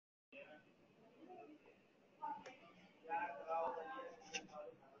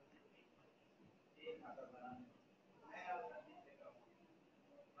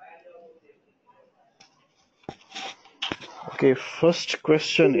Okay, first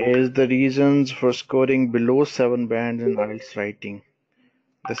question is the reasons for scoring below 7 bands in IELTS writing.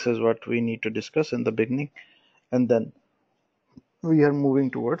 This is what we need to discuss in the beginning, and then we are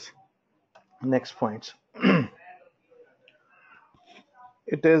moving towards next points.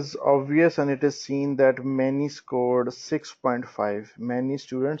 It is obvious and it is seen that many scored 6.5. Many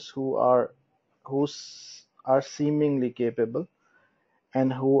students who are seemingly capable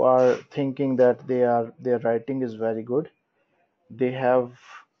and who are thinking that their writing is very good. They have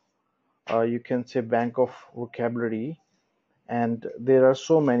you can say bank of vocabulary, and there are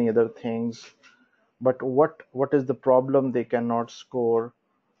so many other things, but what is the problem? They cannot score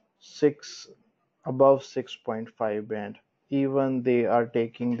 6 above 6.5 band, even they are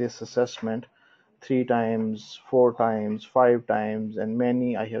taking this assessment 3 times, 4 times, 5 times, and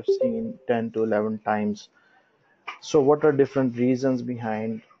many I have seen 10 to 11 times. So what are different reasons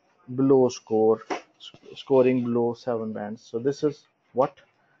behind below scoring below 7 bands? So this is what,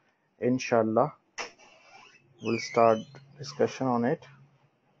 inshallah, we'll start discussion on it.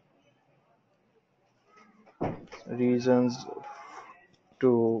 Reasons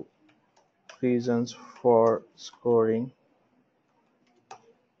to reasons for scoring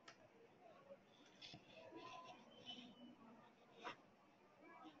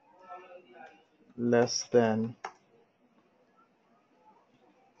less than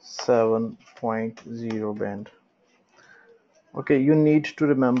 7.0 band. Okay, you need to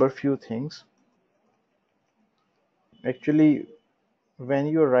remember few things. Actually, when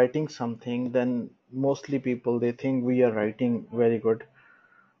you're writing something, then mostly people they think we are writing very good,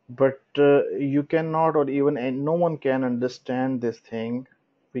 but you cannot, or even and no one can understand this thing.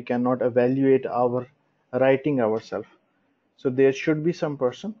 We cannot evaluate our writing ourselves. So there should be some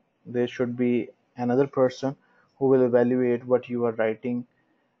person, there should be another person who will evaluate what you are writing.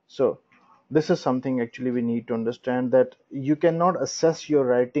 So this is something actually we need to understand, that you cannot assess your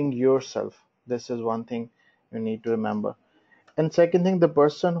writing yourself. This is one thing you need to remember. And second thing, the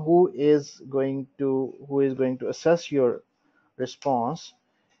person who is going to assess your response,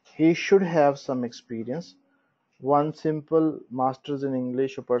 he should have some experience. One simple masters in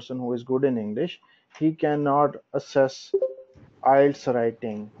English, a person who is good in English, he cannot assess IELTS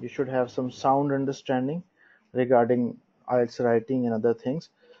writing. You should have some sound understanding regarding IELTS writing and other things.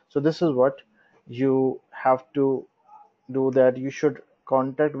 So this is what you have to do, that you should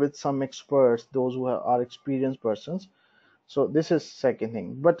contact with some experts, those who are experienced persons. So this is second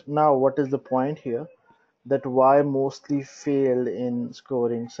thing. But now what is the point here, that why mostly fail in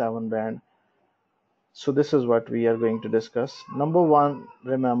scoring 7 band? So this is what we are going to discuss. Number one,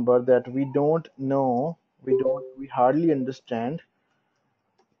 remember that we don't know, we hardly understand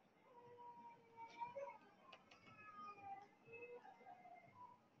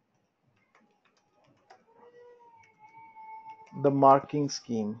the marking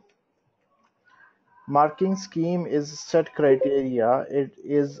scheme. Marking scheme is set criteria. It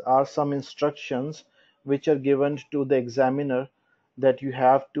is are some instructions which are given to the examiner, that you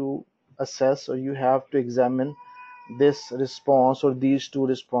have to assess, or you have to examine this response or these two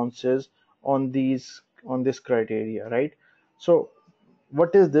responses on this criteria, right? So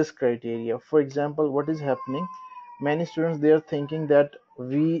what is this criteria? For example, what is happening? Many students, they are thinking that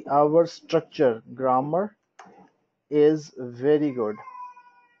our structure grammar is very good.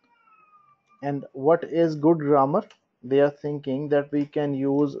 And what is good grammar? They are thinking that we can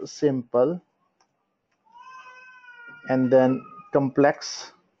use simple and then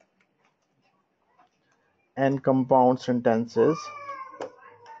complex and compound sentences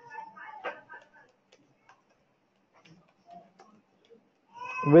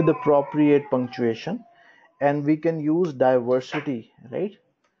with appropriate punctuation, and we can use diversity, right?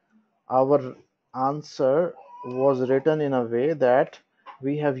 Our answer was written in a way that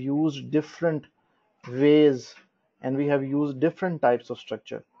we have used different ways, and we have used different types of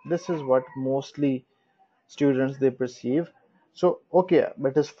structure. This is what mostly students they perceive. So okay,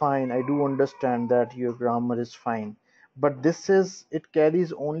 but it's fine, I do understand that your grammar is fine, but it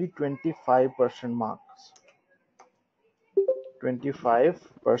carries only 25% marks.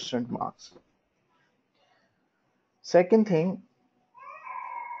 25% marks. Second thing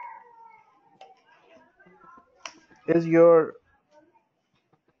is your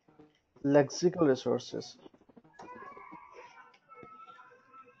lexical resources.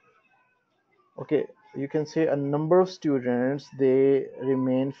 Okay, you can say a number of students they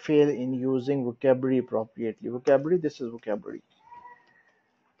remain fail in using vocabulary appropriately. Vocabulary, this is vocabulary.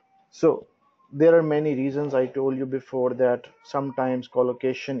 So there are many reasons. I told you before that sometimes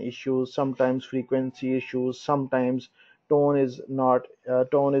collocation issues, sometimes frequency issues, sometimes tone is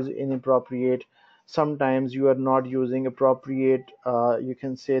inappropriate, sometimes you are not using appropriate, you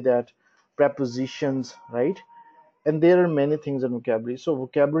can say that, prepositions, right? And there are many things in vocabulary. So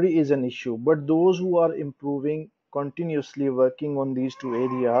vocabulary is an issue, but those who are improving, continuously working on these two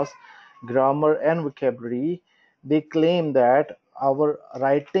areas, grammar and vocabulary, they claim that our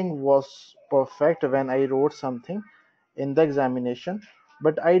writing was perfect when I wrote something in the examination,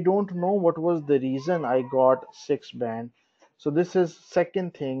 but I don't know what was the reason I got 6 band. So this is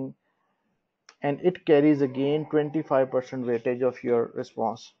second thing, and it carries again 25% weightage of your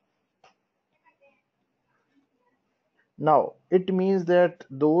response. Now, it means that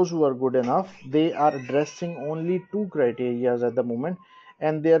those who are good enough, they are addressing only two criteria at the moment,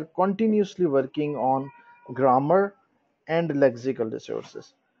 and they are continuously working on grammar and lexical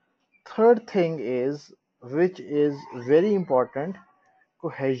resources. Third thing is, which is very important,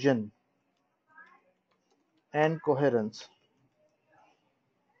 cohesion and coherence.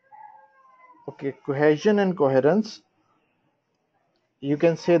 Okay, cohesion and coherence, you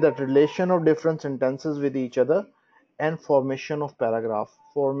can say that relation of different sentences with each other, and formation of paragraph,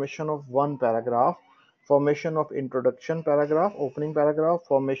 formation of one paragraph, formation of introduction paragraph, opening paragraph,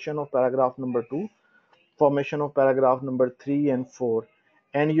 formation of paragraph number 2, formation of paragraph number 3 and 4,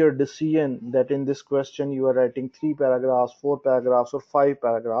 and your decision that in this question you are writing 3 paragraphs, 4 paragraphs, or 5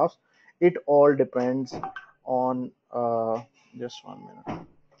 paragraphs. It all depends on, just 1 minute.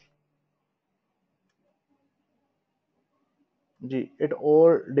 It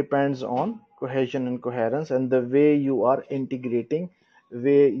all depends on cohesion and coherence, and the way you are integrating,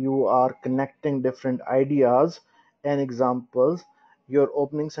 way you are connecting different ideas and examples, your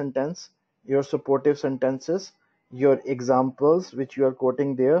opening sentence, your supportive sentences, your examples which you are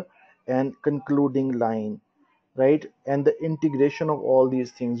quoting there, and concluding line, right? And the integration of all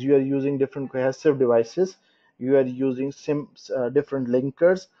these things. You are using different cohesive devices, you are using different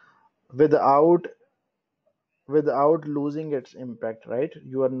linkers without losing its impact, right?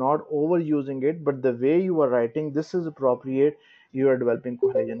 You are not overusing it, but the way you are writing, this is appropriate. You are developing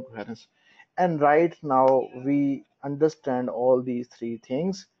cohesion, coherence. And right now we understand all these three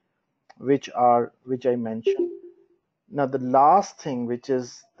things which I mentioned. Now the last thing, which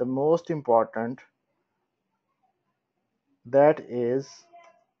is the most important, that is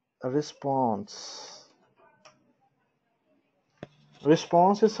response.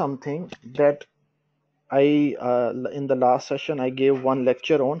 Response is something that in the last session I gave one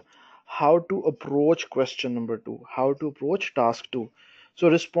lecture on how to approach question number 2, how to approach task 2. So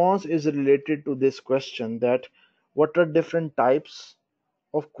response is related to this question, that what are different types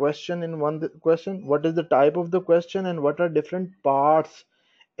of question in one question, what is the type of the question, and what are different parts,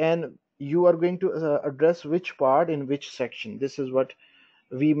 and you are going to address which part in which section. This is what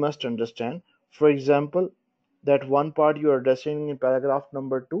we must understand. For example, that one part you are addressing in paragraph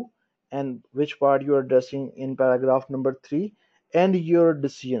number 2, and which part you are addressing in paragraph number 3, and your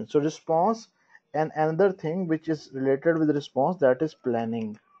decision. So response, and another thing which is related with response, that is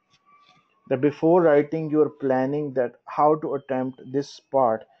planning. That before writing you are planning that how to attempt this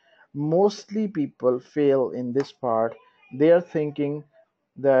part. Mostly people fail in this part. They are thinking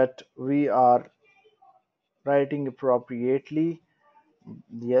that we are writing appropriately.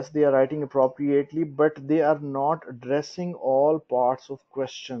 Yes, they are writing appropriately, but they are not addressing all parts of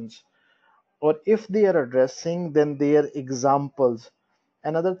questions. Or if they are addressing, then their examples.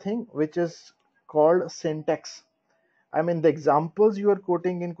 Another thing which is called syntax. I mean, the examples you are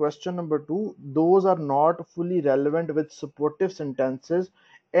quoting in question number 2, those are not fully relevant with supportive sentences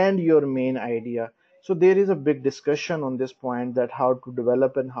and your main idea. So there is a big discussion on this point, that how to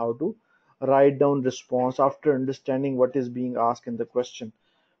develop and how to write down response after understanding what is being asked in the question.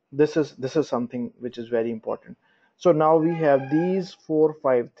 This is something which is very important. So now we have these 4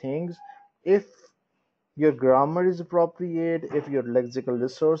 5 things. If your grammar is appropriate, if your lexical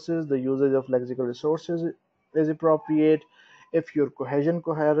resources, the usage of lexical resources is appropriate, if your cohesion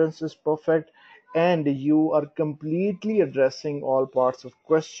coherence is perfect, and you are completely addressing all parts of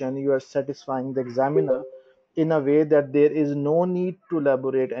question, you are satisfying the examiner in a way that there is no need to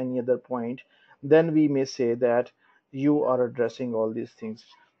elaborate any other point, then we may say that you are addressing all these things.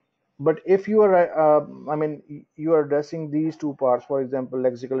 But if you are I mean, you are addressing these two parts, for example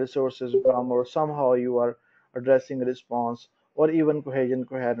lexical resources, grammar, somehow you are addressing response, or even cohesion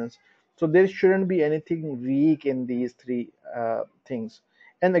coherence, so there shouldn't be anything weak in these three things.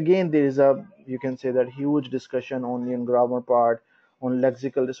 And again, there is a, you can say that, huge discussion only in grammar part. On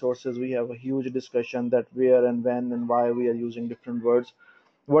lexical resources we have a huge discussion, that where and when and why we are using different words,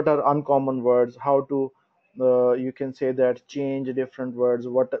 what are uncommon words, how to you can say that, change different words,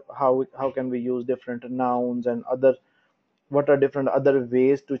 what, how can we use different nouns and other, what are different other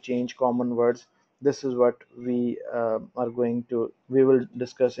ways to change common words. This is what we will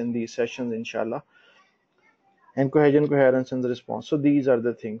discuss in these sessions, inshallah. And cohesion, coherence, and the response. So these are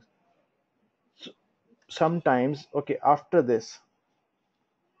the things. Sometimes, okay, after this,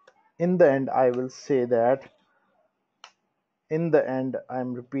 in the end, I will say that in the end,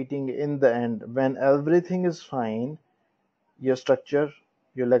 I'm repeating, in the end, when everything is fine, your structure,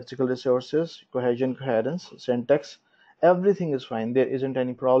 your lexical resources, cohesion, coherence, syntax, everything is fine. There isn't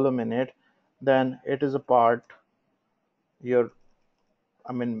any problem in it. Then it is a part, your,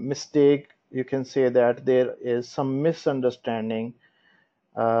 I mean, mistake. You can say that there is some misunderstanding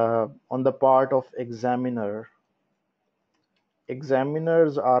on the part of examiner.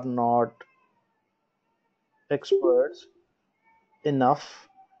 Examiners are not experts enough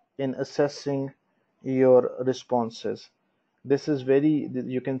in assessing your responses. This is very,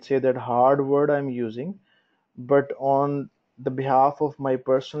 you can say that hard word I'm using, but on the behalf of my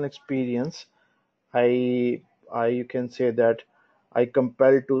personal experience, I, you can say that I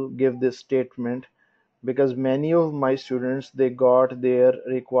compelled to give this statement because many of my students they got their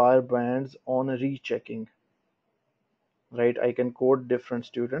required bands on rechecking, right? I can quote different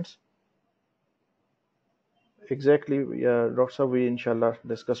students. Exactly, yeah, Dr. We inshallah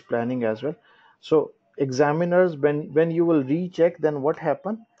discuss planning as well. So examiners, when you will recheck, then what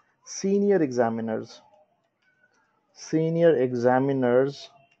happen? Senior examiners, senior examiners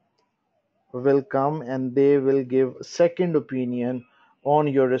will come and they will give second opinion on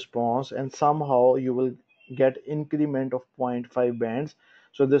your response, and somehow you will get increment of zero point 0.5 bands.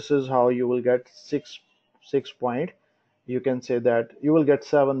 So this is how you will get 6 point. You can say that you will get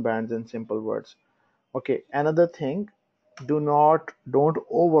 7 bands in simple words. Okay, another thing, don't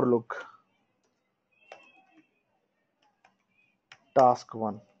overlook task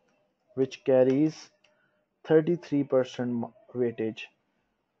 1, which carries 33% weightage.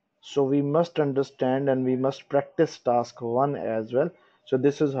 So we must understand and we must practice task 1 as well. So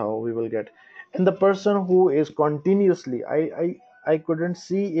this is how we will get. And the person who is continuously, I couldn't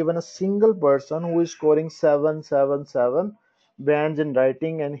see even a single person who is scoring 7 7 7 bands in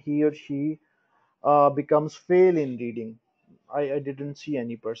writing and he or she becomes fail in reading. I didn't see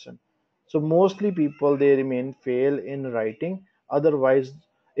any person. So mostly people they remain fail in writing. Otherwise,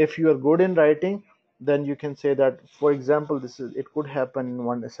 if you are good in writing, then you can say that, for example, this is it could happen in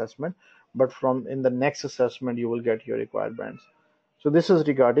one assessment, but from in the next assessment you will get your required bands. So this is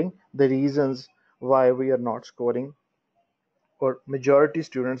regarding the reasons why we are not scoring, or majority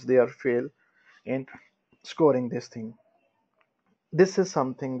students they are fail in scoring this thing. This is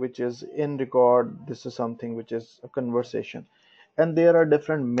something which is in record, this is something which is a conversation, and there are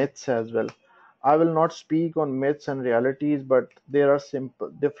different myths as well. I will not speak on myths and realities, but there are simple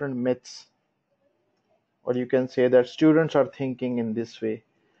different myths, or you can say that students are thinking in this way.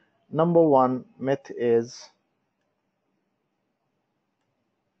 Number one myth is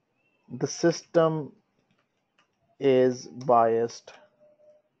the system is biased.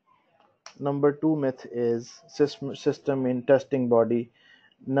 Number two myth is system in testing body.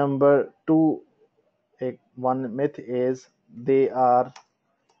 Number two, one myth is they are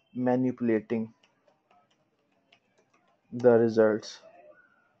manipulating the results.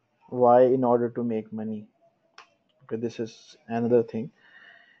 Why? In order to make money. Okay, this is another thing.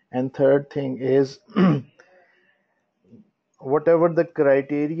 And third thing is whatever the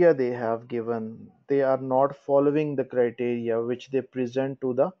criteria they have given, they are not following the criteria which they present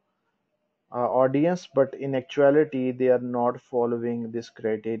to the audience, but in actuality they are not following this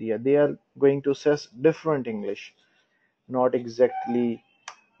criteria. They are going to assess different English, not exactly,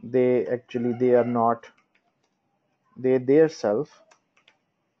 they actually they are not, they their self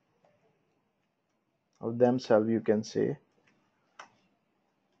of themselves, you can say,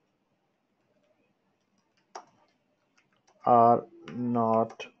 are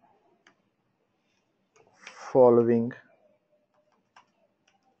not following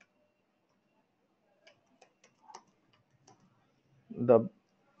the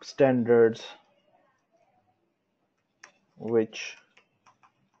standards which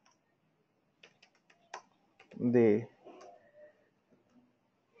they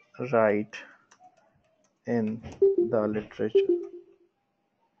write in the literature.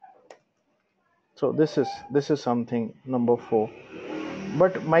 So this is something number 4.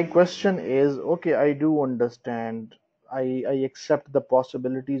 But my question is, okay, I do understand, I accept the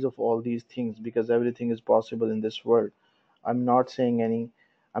possibilities of all these things because everything is possible in this world. I'm not saying any,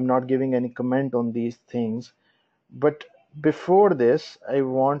 I'm not giving any comment on these things. But before this, I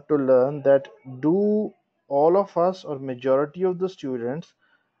want to learn that, do all of us or majority of the students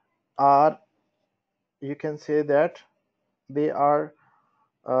are, you can say that they are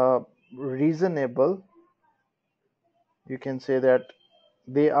reasonable, you can say that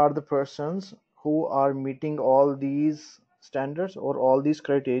they are the persons who are meeting all these standards or all these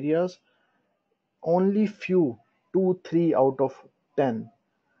criterias. Only few, 2 3 out of 10,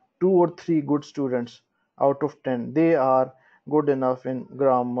 2 or 3 good students out of 10, they are good enough in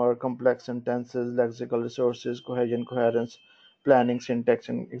grammar, complex sentences, lexical resources, cohesion, coherence, planning, syntax,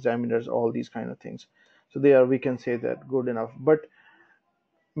 and examiners, all these kind of things. So they are, we can say that, good enough. But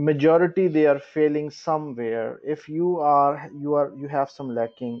majority, they are failing somewhere. If you have some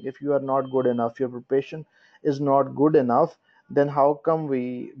lacking, if you are not good enough, your preparation is not good enough, then how come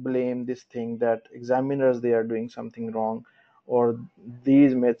we blame this thing that examiners, they are doing something wrong, or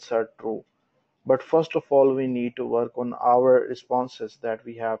these myths are true? But first of all, we need to work on our responses, that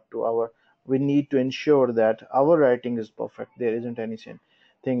we have to our, we need to ensure that our writing is perfect, there isn't any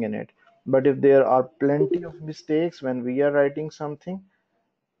thing in it. But if there are plenty of mistakes when we are writing something,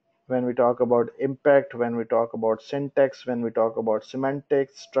 when we talk about impact, when we talk about syntax, when we talk about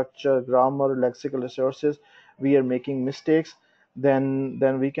semantics, structure, grammar, lexical resources, we are making mistakes, then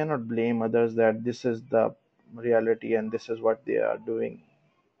we cannot blame others that this is the reality and this is what they are doing.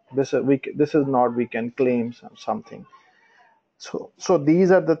 This is not, we can claim something. So these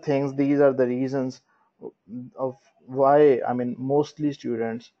are the things, these are the reasons of why, I mean, mostly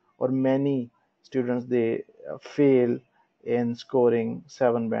students or many students, they fail in scoring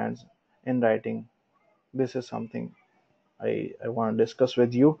 7 bands in writing. This is something I want to discuss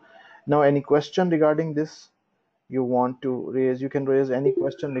with you. Now, any question regarding this you want to raise? You can raise any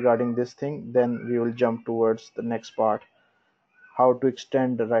question regarding this thing, then we will jump towards the next part: how to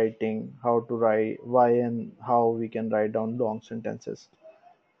extend the writing, how to write, why and how we can write down long sentences.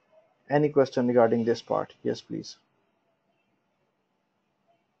 Any question regarding this part? Yes, please.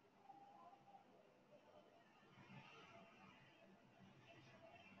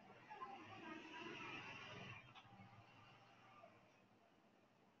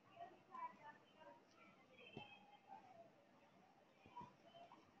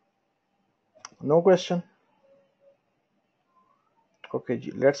 No question?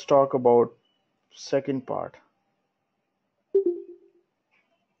 Okay, let's talk about second part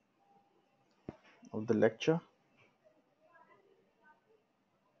of the lecture.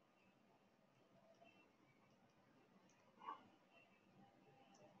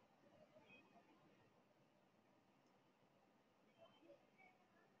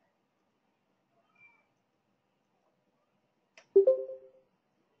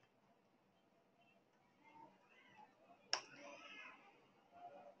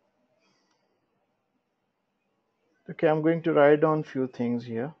 Okay, I'm going to write down few things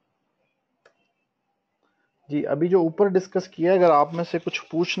here. जी, अभी जो ऊपर discuss किया है, अगर आप में से कुछ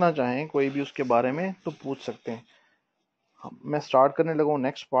पूछना चाहें कोई भी उसके बारे में तो पूछ सकते हैं. मैं स्टार्ट करने लगा हूँ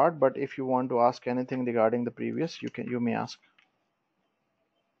next part, but if you want to ask anything regarding the previous, you may ask.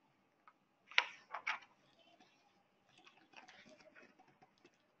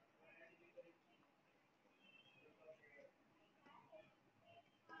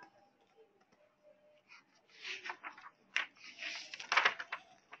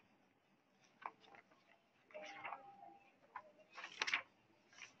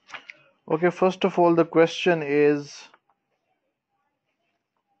 Okay, first of all, the question is,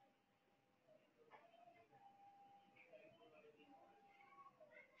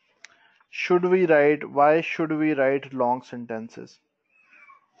 why should we write long sentences?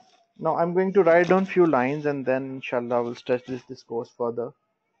 Now, I'm going to write down few lines and then inshallah we'll stretch this discourse further.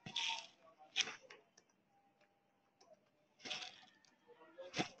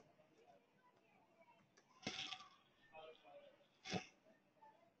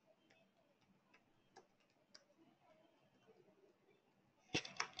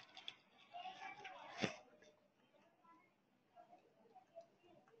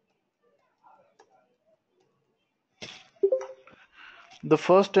 The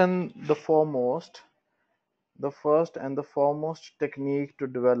first and the foremost, technique to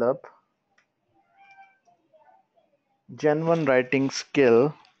develop genuine writing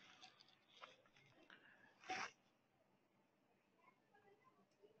skill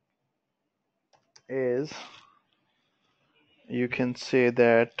is, you can say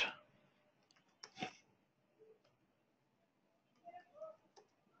that,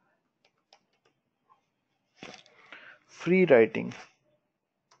 free writing.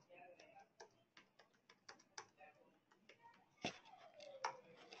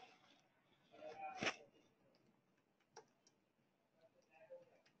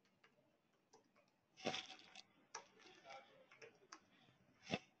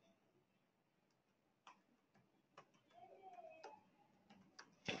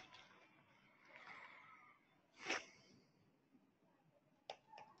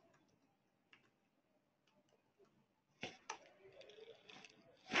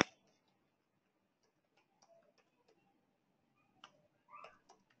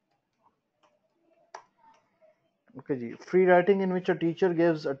 Okay, ji. Free writing in which a teacher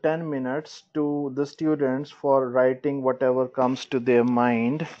gives 10 minutes to the students for writing whatever comes to their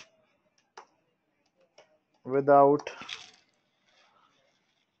mind without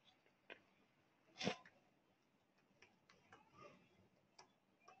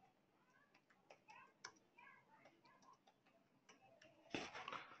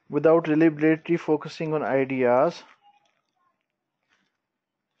without deliberately focusing on ideas.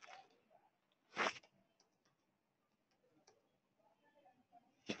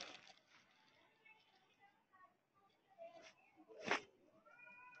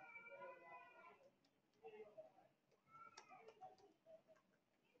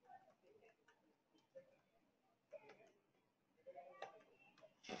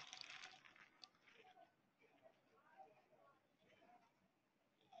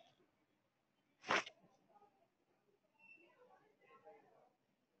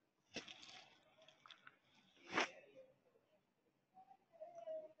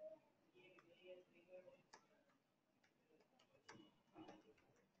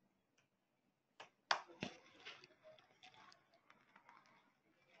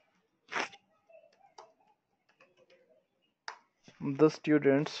 The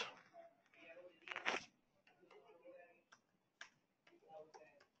students,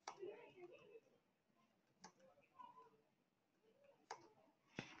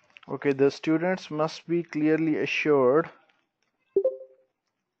 okay, the students must be clearly assured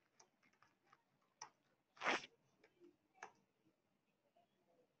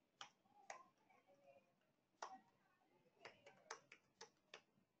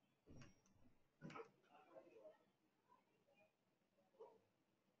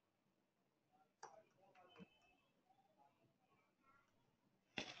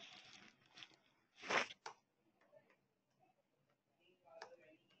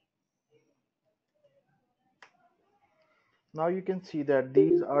now you can see that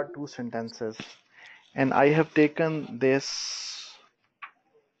these are two sentences and I have taken this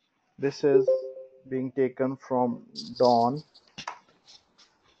is being taken from Dawn,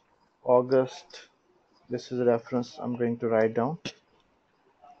 August. This is a reference I'm going to write down.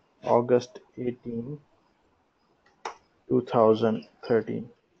 August 18, 2013.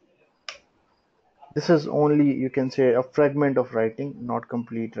 This is only, you can say, a fragment of writing, not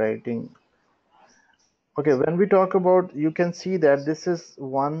complete writing. Okay, when we talk about, you can see that this is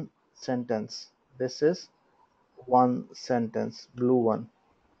one sentence. This is one sentence, blue one,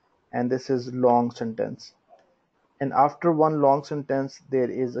 and this is long sentence. And after one long sentence,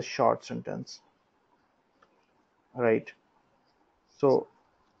 there is a short sentence, right? So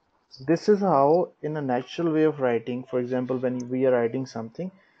this is how, in a natural way of writing, for example, when we are writing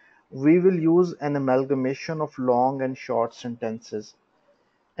something, we will use an amalgamation of long and short sentences.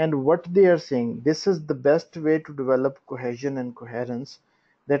 And what they are saying, this is the best way to develop cohesion and coherence.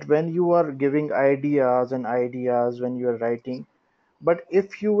 That when you are giving ideas and ideas when you are writing, but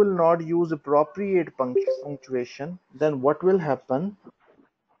if you will not use appropriate punctuation, then what will happen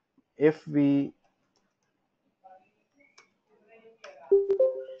if we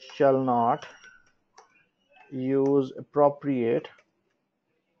shall not use appropriate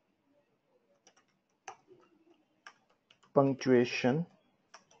punctuation?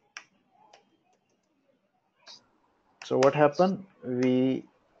 So what happen? We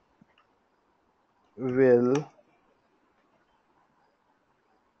will,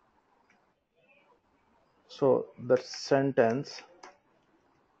 so the sentence,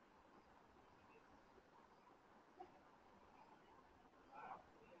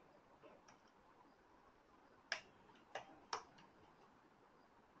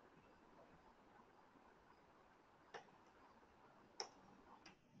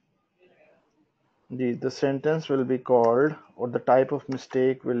 the sentence will be called, or the type of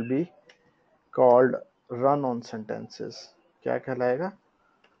mistake will be called run on sentences. क्या कहलाएगा?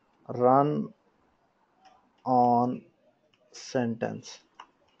 Run on sentence.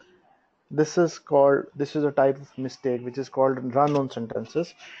 This is a type of mistake which is called run on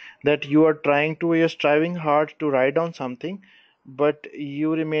sentences, that you are you're striving hard to write down something, but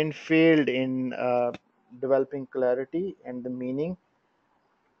you remain failed in developing clarity and the meaning,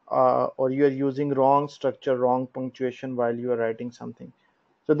 or you are using wrong structure, wrong punctuation while you are writing something.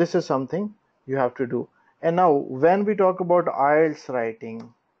 So this is something you have to do. And now when we talk about IELTS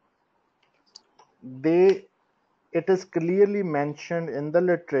writing, they it is clearly mentioned in the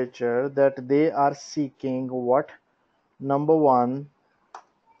literature that they are seeking what? Number one,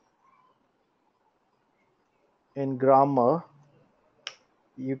 in grammar,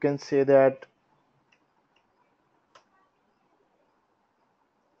 you can say that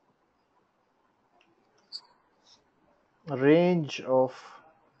range of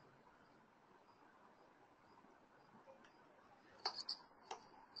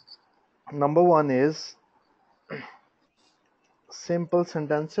number one is simple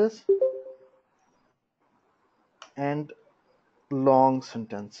sentences and long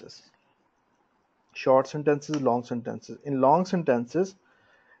sentences. Short sentences, long sentences. In long sentences,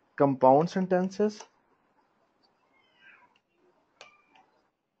 compound sentences,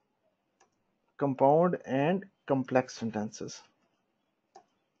 compound and complex sentences.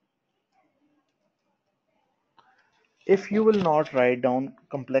 If you will not write down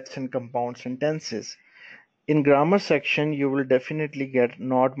complex and compound sentences, in grammar section you will definitely get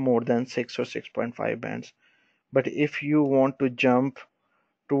not more than 6 or 6.5 bands. But if you want to jump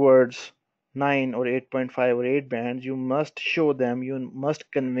towards 9 or 8.5 or 8 bands, you must show them, you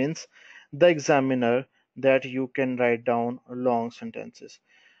must convince the examiner that you can write down long sentences.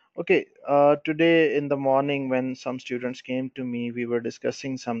 Okay, today in the morning when some students came to me, we were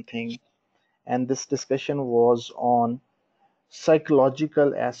discussing something, and this discussion was on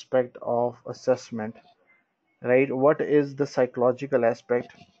psychological aspect of assessment, right? What is the psychological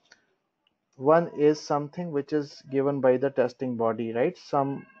aspect? One is something which is given by the testing body, right?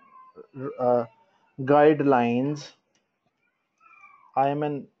 Some uh, guidelines. I am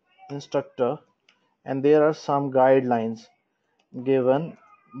an instructor, and there are some guidelines given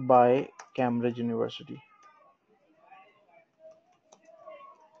by Cambridge University.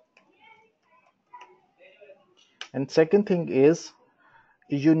 And second thing is,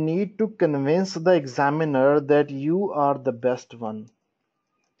 you need to convince the examiner that you are the best one.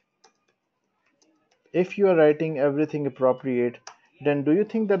 If you are writing everything appropriate, then do you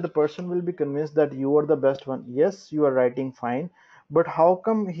think that the person will be convinced that you are the best one? Yes, you are writing fine, but how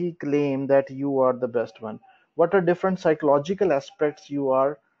come he claim that you are the best one? What are different psychological aspects you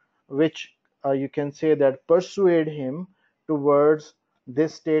are, which you can say that persuade him towards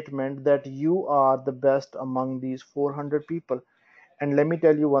this statement that you are the best among these 400 people? And let me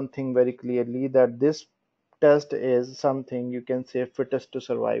tell you one thing very clearly, that this test is something you can say fittest to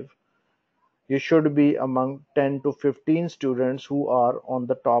survive. You should be among 10 to 15 students who are on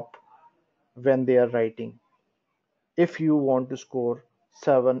the top when they are writing. If you want to score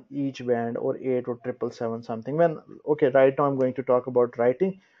 7 each band or 8 or triple seven something, when okay, right now I'm going to talk about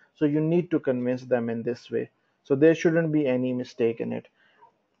writing, so you need to convince them in this way. So there shouldn't be any mistake in it.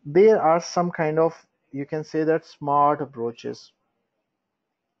 There are some kind of, you can say that, smart approaches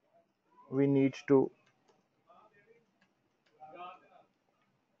we need to.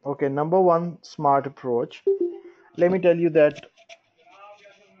 Okay, number one smart approach. Let me tell you that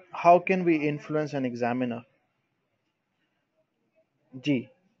how can we influence an examiner? G.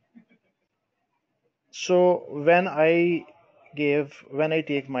 So when I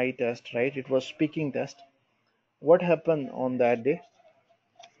take my test, right, it was speaking test. What happened on that day?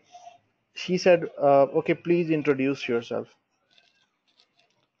 She said, "Okay, please introduce yourself."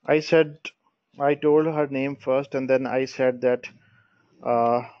 I said, I told her name first, and then I said that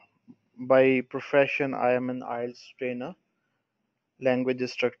uh, by profession I am an Ielts trainer, language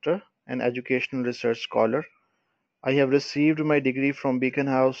instructor, and educational research scholar. I have received my degree from Beacon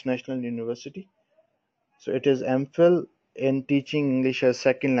House National University. So it is MPhil in teaching English as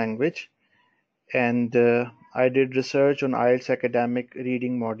second language, and I did research on IELTS academic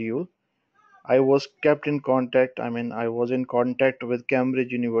reading module. I was kept in contact, I was in contact with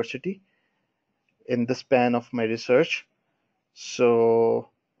Cambridge University in the span of my research. So,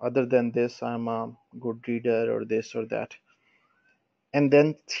 other than this, I'm a good reader or this or that. And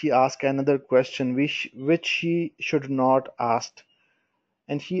then she asked another question which she should not ask.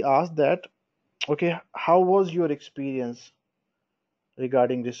 And she asked that, okay, how was your experience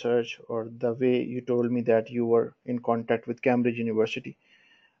regarding research, or the way you told me that you were in contact with Cambridge University?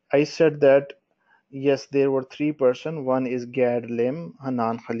 I said that yes, there were three person. One is Gad Lim,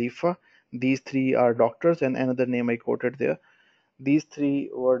 Hanan Khalifa. These three are doctors, and another name I quoted there. These three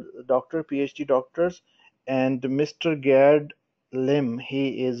were doctor, PhD doctors, and Mr. Gad Lim.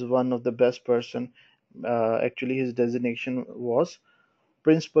 He is one of the best person. Actually, his designation was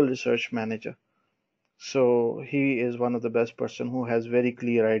principal research manager. So he is one of the best person who has very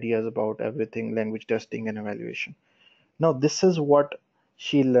clear ideas about everything language testing and evaluation. Now, this is what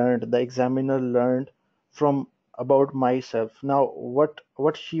she learned, the examiner learned from about myself. Now,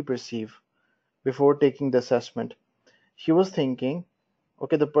 what she perceived before taking the assessment, she was thinking,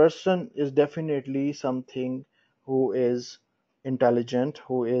 okay, the person is definitely something who is intelligent,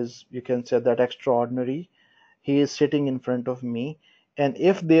 who is, you can say that, extraordinary. He is sitting in front of me, and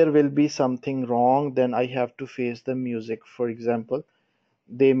if there will be something wrong, then I have to face the music. For example,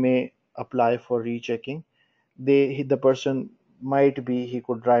 they may apply for rechecking, The person might be he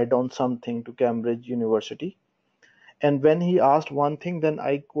could write down something to Cambridge University, and when he asked one thing, then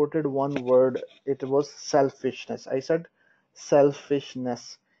I quoted one word. It was selfishness. I said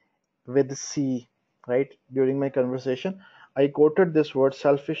selfishness with C, right? During my conversation, I quoted this word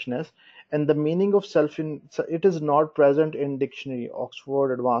selfishness, and the meaning of it is not present in dictionary,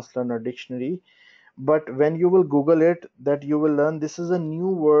 Oxford Advanced Learner Dictionary, but when you will Google it, that you will learn this is a new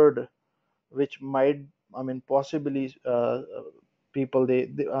word which might, I mean, possibly people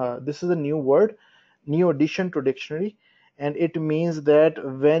this is a new word, new addition to dictionary, and it means that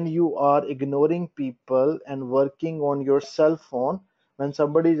when you are ignoring people and working on your cell phone, when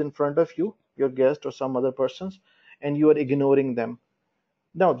somebody is in front of you, your guest or some other persons, and you are ignoring them.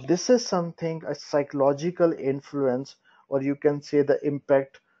 Now, this is something, a psychological influence, or you can say the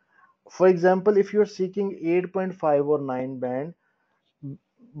impact. For example, if you're seeking 8.5 or 9 band,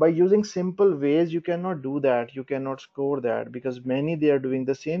 by using simple ways you cannot do that, you cannot score that, because many they are doing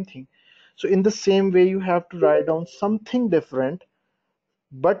the same thing. So in the same way, you have to write down something different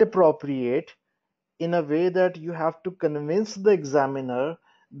but appropriate, in a way that you have to convince the examiner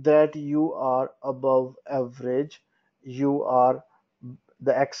that you are above average, you are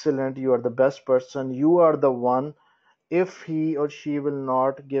the excellent, you are the best person, you are the one. If he or she will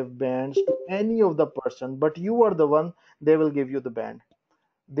not give bands to any of the person, but you are the one, they will give you the band.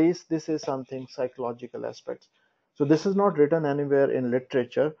 This is something psychological aspects. So this is not written anywhere in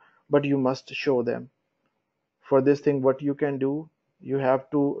literature, but you must show them. For this thing, what you can do, you have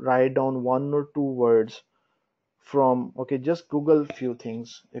to write down one or two words from, okay, just Google few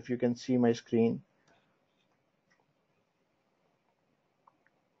things. If you can see my screen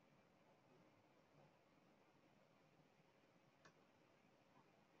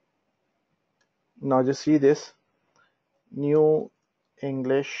now, just see this: new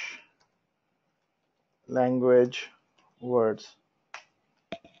English language words.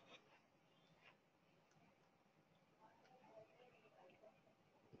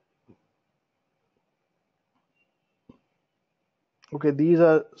 Okay, these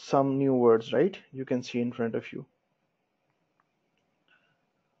are some new words, right? You can see in front of you.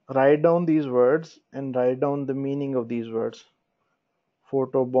 Write down these words and write down the meaning of these words: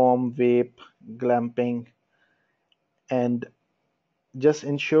 photobomb, vape, glamping, and just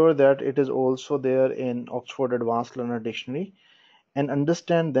ensure that it is also there in Oxford Advanced Learner Dictionary, and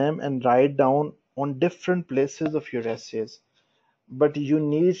understand them and write down on different places of your essays. But you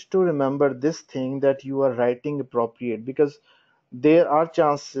need to remember this thing, that you are writing appropriate, because there are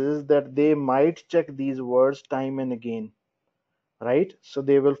chances that they might check these words time and again, right? So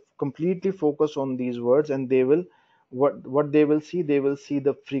they will completely focus on these words, and they will, what they will see, they will see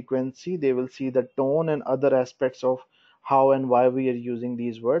the frequency, they will see the tone and other aspects of how and why we are using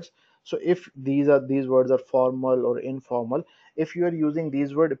these words. So if these words are formal or informal, if you are using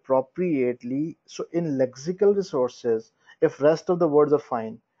these words appropriately, so in lexical resources, if rest of the words are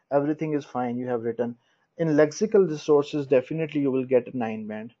fine, everything is fine, you have written, in lexical resources, definitely you will get a 9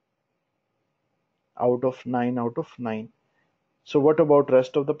 band out of 9 out of 9. So what about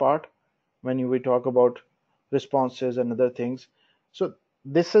rest of the part, when we talk about responses and other things? So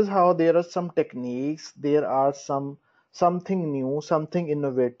this is how there are some techniques, there are something new, something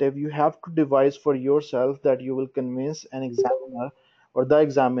innovative you have to devise for yourself, that you will convince an examiner or the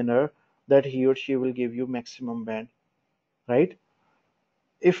examiner that he or she will give you maximum band, right?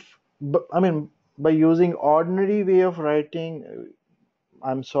 If I mean, by using ordinary way of writing,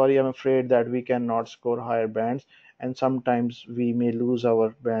 I'm sorry, I'm afraid that we cannot score higher bands, and sometimes we may lose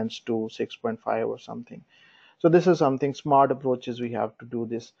our bands to 6.5 or something. So this is something smart approaches we have to do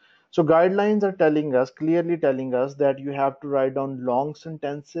this. So guidelines are telling us, clearly telling us, that you have to write down long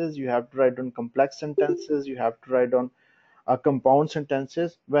sentences, you have to write down complex sentences, you have to write down compound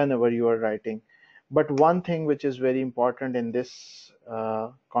sentences whenever you are writing. But one thing which is very important in this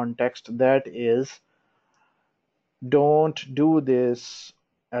context, that is, don't do this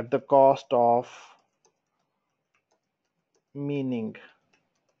at the cost of meaning.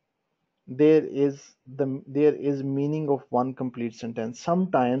 There is meaning of one complete sentence.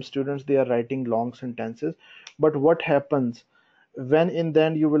 Sometimes students, they are writing long sentences, but what happens when in the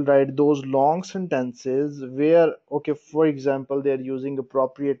end you will write those long sentences where, okay, for example, they are using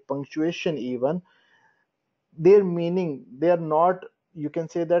appropriate punctuation, even their meaning, they are not, you can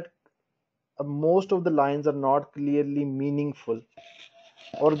say that most of the lines are not clearly meaningful,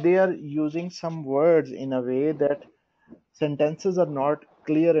 or they are using some words in a way that sentences are not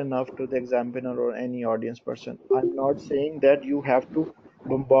clear enough to the examiner or any audience person. I'm not saying that you have to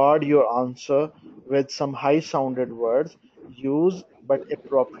bombard your answer with some high sounded words. Use, but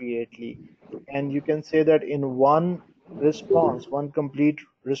appropriately. and you can say that in one response, one complete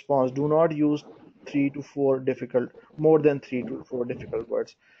response, do not use more than 3 to 4 difficult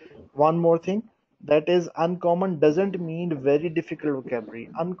words. One more thing, that is uncommon doesn't mean very difficult vocabulary.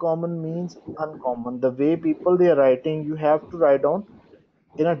 Uncommon means uncommon. The way people they are writing, you have to write down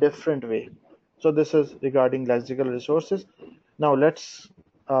in a different way. So this is regarding lexical resources. Now let's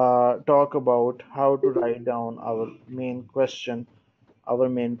talk about how to write down our main question, our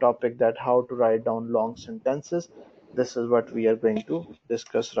main topic, that how to write down long sentences. This is what we are going to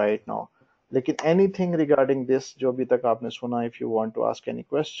discuss right now. लेकिन anything regarding this जो अभी तक आपने सुना, if you want to ask any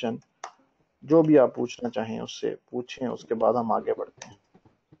question, जो भी आप पूछना चाहें उससे पूछें, उसके बाद हम आगे बढ़ते हैं.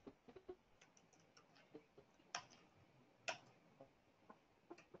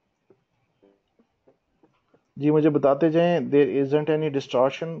 जी मुझे बताते जाएं, देयर इजंट एनी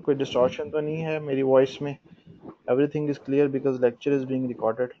डिस्टॉर्शन, कोई डिस्टॉर्शन तो नहीं है मेरी वॉइस में? Everything is clear because lecture is being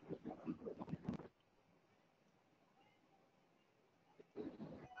recorded.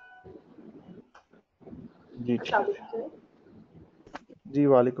 जी ठीक है. जी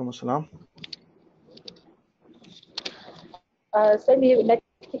वालेकुम अस्सलाम. सर मेरे नेट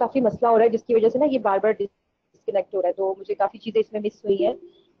में काफी मसला हो रहा है जिसकी वजह से ना ये बार बार डिस्कनेक्ट हो रहा है, तो मुझे काफी चीजें इसमें मिस हुई हैं.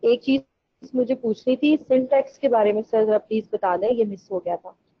 एक चीज मुझे पूछनी थी सिंटैक्स के बारे में, सर प्लीज बता दें, ये मिस हो गया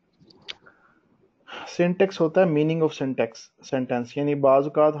था. सिंटेक्स होता है मीनिंग ऑफ सिंटेक्स सेंटेंस, यानी बाज़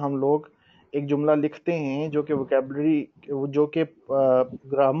औक़ात हम लोग एक जुमला लिखते हैं जो कि वोकेबलरी, जो कि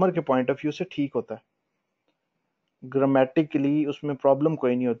ग्रामर के पॉइंट ऑफ व्यू से ठीक होता है, ग्रामेटिकली उसमें प्रॉब्लम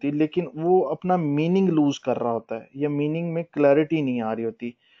कोई नहीं होती, लेकिन वो अपना मीनिंग लूज कर रहा होता है या मीनिंग में क्लैरिटी नहीं आ रही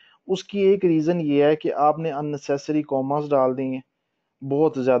होती. उसकी एक रीज़न ये है कि आपने अननेसेसरी कॉमास डाल दिए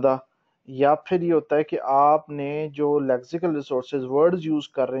बहुत ज़्यादा, या फिर ये होता है कि आपने जो लेक्सिकल रिसोर्सेज वर्ड्स यूज़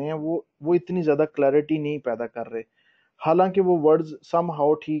कर रहे हैं वो इतनी ज़्यादा क्लैरिटी नहीं पैदा कर रहे, हालांकि वो वर्ड्स सम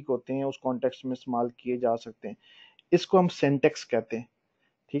हाउ ठीक होते हैं, उस कॉन्टेक्स्ट में इस्तेमाल किए जा सकते हैं. इसको हम सिंटेक्स कहते हैं.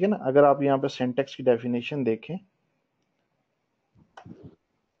 ठीक है ना. अगर आप यहाँ पे सिंटेक्स की डेफिनेशन देखें,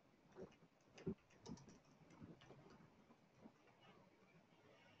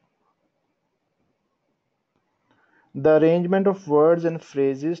 the arrangement of words and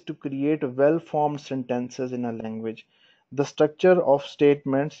phrases to create well-formed sentences in a language, the structure of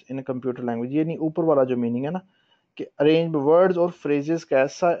statements in a computer language. यानी ऊपर वाला जो मीनिंग है ना, कि अरेंज वर्ड्स और फ्रेजेस का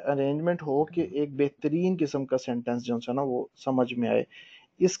ऐसा अरेंजमेंट हो कि एक बेहतरीन किस्म का सेंटेंस जो है ना वो समझ में आए,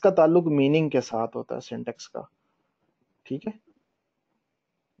 इसका ताल्लुक मीनिंग के साथ होता है सिंटेक्स का. ठीक है.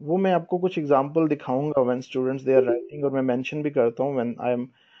 वो मैं आपको कुछ एग्जांपल दिखाऊंगा when students they are writing, और मैं मेंशन भी करता हूँ when I am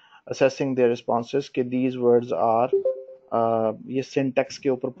assessing there responses कि दीज वर्ड्स आर, ये सिंटेक्स के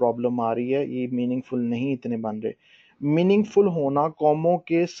ऊपर प्रॉब्लम आ रही है, ये मीनिंगफुल नहीं इतने बन रहे. मीनिंगफुल होना कॉमों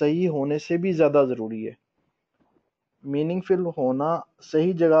के सही होने से भी ज़्यादा ज़रूरी है. मीनिंगफुल होना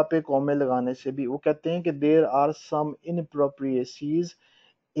सही जगह पे कॉमे लगाने से भी, वो कहते हैं कि there are some इनअप्रोप्रिएसीज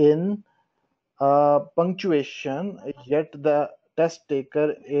in punctuation, yet the test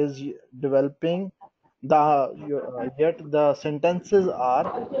taker is developing yet the sentences are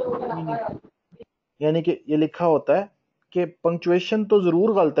meaningful. यानी कि ये लिखा होता है कि पंक्चुएशन तो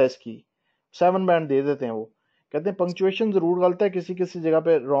जरूर गलत है, इसकी 7 बैंड दे देते हैं. वो कहते हैं पंक्चुएशन जरूर गलत है, किसी किसी जगह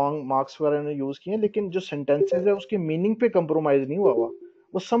पे रॉन्ग मार्क्स वगैरह ने यूज किए, लेकिन जो सेंटेंसेस है उसके मीनिंग पे कंप्रोमाइज नहीं हुआ,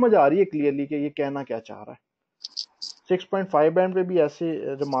 वो समझ आ रही है क्लियरली कि ये कहना क्या चाह रहा है. 6.5 बैंड पे भी ऐसे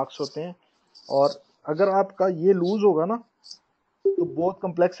रिमार्क्स होते हैं. और अगर आपका ये लूज होगा ना, तो बहुत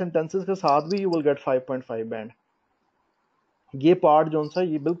कॉम्प्लेक्स सेंटेंसेस के साथ भी यू विल गेट 5.5 बैंड. ये पार्ट जो सा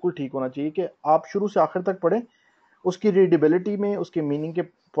ये बिल्कुल ठीक होना चाहिए कि आप शुरू से आखिर तक पढ़ें, उसकी रीडेबिलिटी में, उसके मीनिंग के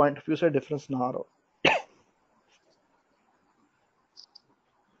पॉइंट ऑफ व्यू से डिफरेंस ना आ रहा हो.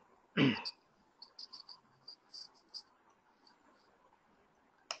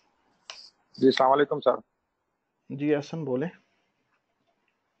 जी अस्सलाम वालेकुम सर. जी एहसन बोले.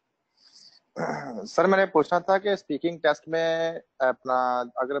 सर मैंने पूछना था कि स्पीकिंग टेस्ट में अपना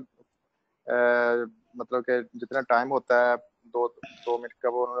अगर मतलब कि जितना टाइम होता है 2 मिनट का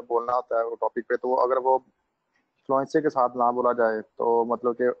वो उन्होंने बोलना होता है वो टॉपिक पे, तो अगर वो फ्लुएंसी के साथ ना बोला जाए तो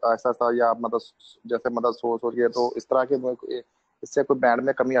मतलब कि ऐसा ऐसा या मतलब जैसे मतलब सोच के, तो इस तरह के इससे कोई बैंड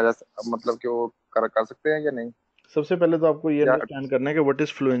में कमी आ जा, मतलब कि वो कर सकते हैं या नहीं? सबसे पहले तो आपको ये या अंडरस्टैंड करना है कि व्हाट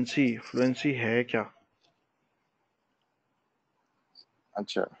इज फ्लुएंसी. फ्लुएंसी है क्या?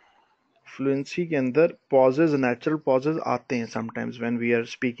 अच्छा. फ्लुएंसी के अंदर पॉजेज, नेचुरल पॉजेज आते हैं sometimes when we are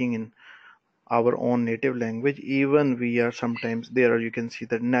speaking in our own native language. Even we are sometimes there are, you can see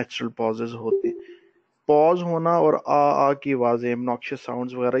that natural pauses होते हैं. पॉज होना और आ की आवाजें, obnoxious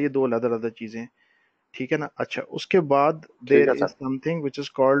साउंड्स वगैरह, ये दो अलग अलग चीजें. ठीक है ना. अच्छा, उसके बाद ठीक देर है is sir. Something which is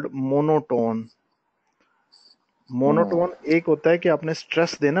called monotone. Monotone एक होता है कि आपने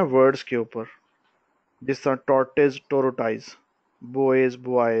स्ट्रेस देना वर्ड्स के ऊपर, जिस तरह टॉर्टेज टोरोटाइज, बोएज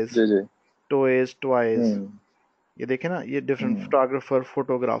बुआएज, जी जी। टोएज टॉयज, हम्म ये देखे ना, ये डिफरेंट, हम्म फोटोग्राफर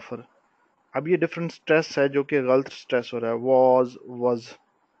फोटोग्राफर। अब ये डिफरेंट स्ट्रेस है जो कि गलत स्ट्रेस हो रहा है, वॉज,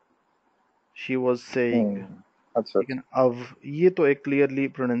 शी वॉज सेइंग, अच्छा ठीक है अच्छा। ना। अब ये तो एक क्लियरली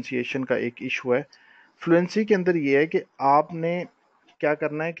प्रोनाउंसिएशन का एक इशू है। फ्लुएंसी के अंदर ये है कि आपने क्या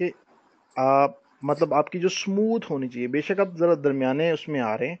करना है कि आप मतलब आपकी जो स्मूथ होनी चाहिए, बेशक आप जरा दरमियाने उसमें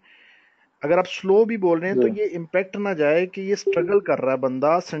आ रहे हैं, अगर आप स्लो भी बोल रहे हैं तो जी। ये इम्पेक्ट ना जाए कि ये स्ट्रगल कर रहा है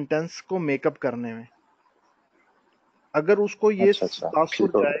बंदा सेंटेंस को मेकअप करने में। अगर उसको ये अच्छा अच्छा, तासुर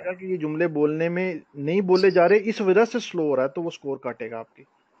ठीक हो गया। जाएगा कि ये जुमले बोलने में नहीं बोले जा रहे, इस वजह से स्लो हो रहा है, तो वो स्कोर काटेगा आपकी।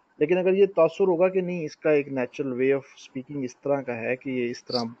 लेकिन अगर ये तासुर होगा कि नहीं, इसका एक नेचुरल वे ऑफ स्पीकिंग इस तरह का है कि ये इस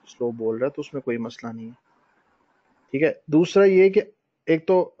तरह स्लो बोल रहा है, तो उसमें कोई मसला नहीं है। ठीक है। दूसरा ये कि एक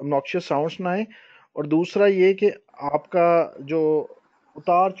तो नॉक्शियस साउंड्स ना आए, और दूसरा ये कि आपका जो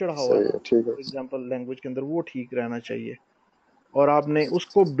उतार चढ़ाव है सही ना, है, ठीक है। फॉर एग्जांपल लैंग्वेज के अंदर, वो ठीक रहना चाहिए। और आपने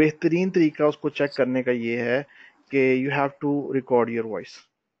उसको बेहतरीन तरीका उसको चेक करने का ये है कि you have to record your voice.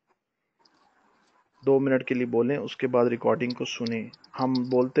 2 minute के लिए बोलें, उसके बाद रिकॉर्डिंग को सुने। हम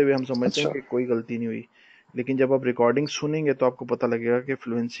बोलते हुए हम समझते हैं अच्छा। कि कोई गलती नहीं हुई, लेकिन जब आप रिकॉर्डिंग सुनेंगे तो आपको पता लगेगा कि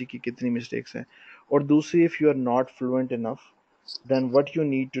फ्लुएंसी की कितनी मिस्टेक्स हैं। और दूसरी, if you are not fluent enough, then what you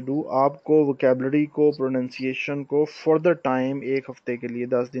need to do, आपको वोकेबलरी को, प्रोनाउंसिएशन को फर्दर टाइम, 1 हफ्ते के लिए,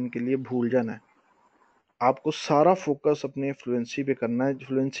 10 दिन के लिए भूल जाना है। आपको सारा फोकस अपने फ्लुएंसी पे करना है।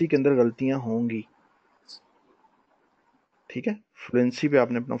 फ्लुएंसी के अंदर गलतियां होंगी, ठीक है, फ्लुएंसी पे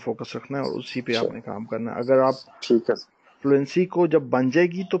आपने अपना फोकस रखना है और उसी पे अच्छा, आपने काम करना है। अगर आप ठीक है। फ्लुएंसी को जब बन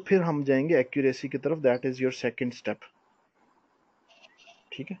जाएगी तो फिर हम जाएंगे एक्यूरेसी की तरफ, that is your second step.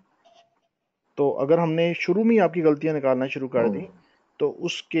 ठीक है। तो अगर हमने शुरू में ही आपकी गलतियां निकालना शुरू कर दी, तो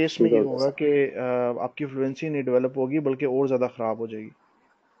उस केस में ठीक ये हो होगा गया। कि आपकी फ्लुएंसी नहीं डेवलप होगी, बल्कि और ज़्यादा ख़राब हो जाएगी।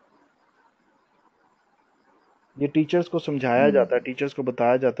 ये टीचर्स को समझाया जाता है, टीचर्स को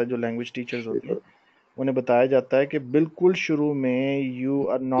बताया जाता है, जो लैंग्वेज टीचर्स ठीक होती हो हैं गया। उन्हें बताया जाता है कि बिल्कुल शुरू में you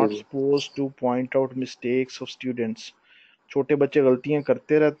R G not ji. Suppose two point out mistakes of students. छोटे बच्चे गलतियां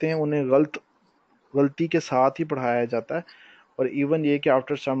करते रहते हैं, उन्हें गलती के साथ ही पढ़ाया जाता है। और इवन ये कि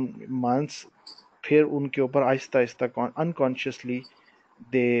आफ्टर सम मंथ्स फिर उनके ऊपर Aahista Aahista unconsciously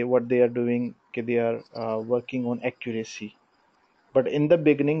they what they are doing कि they are working on accuracy. But in the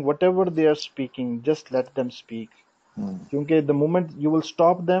beginning what ever they are speaking, just let them speak. क्योंकि the moment you will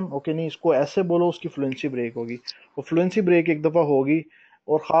stop them, okay नहीं इसको ऐसे बोलो, उसकी fluency break होगी। और fluency break एक दफ़ा होगी,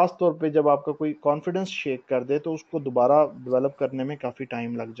 और ख़ास तौर पे जब आपका कोई कॉन्फिडेंस शेक कर दे, तो उसको दोबारा डेवलप करने में काफ़ी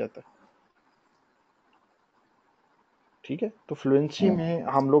टाइम लग जाता है। ठीक है। तो फ्लुएंसी में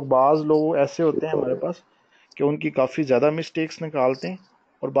हम लोग, बाज़ लोग ऐसे होते ठीक हैं हो हमारे गया। पास कि उनकी काफ़ी ज़्यादा मिस्टेक्स निकालते हैं,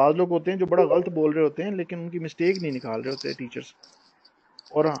 और बाज़ लोग होते हैं जो बड़ा गलत बोल रहे होते हैं लेकिन उनकी मिस्टेक नहीं निकाल रहे होते टीचर्स।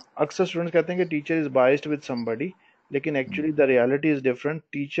 और अक्सर स्टूडेंट्स कहते हैं कि teacher is biased with somebody, लेकिन actually the reality is different.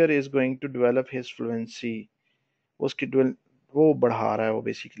 Teacher is going to develop his fluency, उसकी वो बढ़ा रहा है वो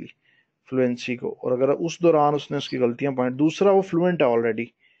बेसिकली फ्लुएंसी को। और अगर उस दौरान उसने उसकी गलतियां पॉइंट, दूसरा वो फ्लुएंट है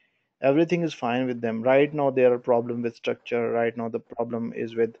already, everything is fine with them right now, there are problem with structure right now, the problem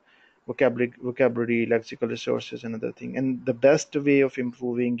is with vocabulary, lexical resources, and other thing. And the best way of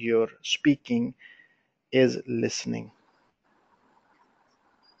improving your speaking is listening.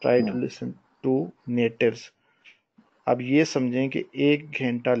 Try to listen to natives. अब ये समझें कि 1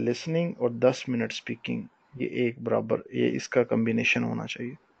 घंटा listening और 10 minute speaking, ये एक बराबर, ये इसका कम्बिनेशन होना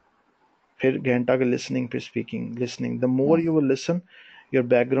चाहिए। फिर घंटा का लिसनिंग, फिर speaking. Listening, the more you will listen, your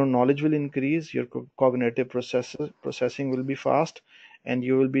background knowledge will increase, your cognitive processing will be fast, and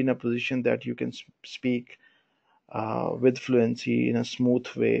you will be in a position that you can speak with fluency in a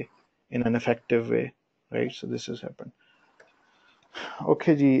smooth way, in an effective way, right? So this has happened.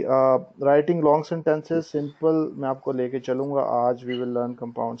 Okay ji. Writing long sentences simple मैं आपको लेके चलूंगा आज। We will learn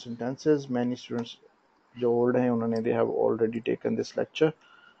compound sentences. Many students जो old हैं उन्होंने, they have already taken this lecture.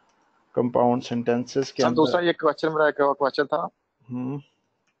 Compound sentences के sir अंदर, दूसरा ये क्वेश्चन, मेरा एक क्वेश्चन था हम्म,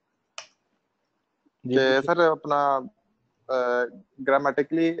 जी कि पूछिए। सर अपना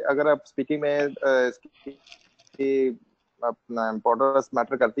ग्रामेटिकली अगर आप स्पीकिंग में इसकी अपना इम्पोर्टेंस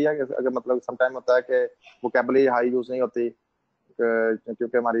मैटर करती है कि अगर मतलब समटाइम होता है कि वोकेबलरी हाई यूज नहीं होती,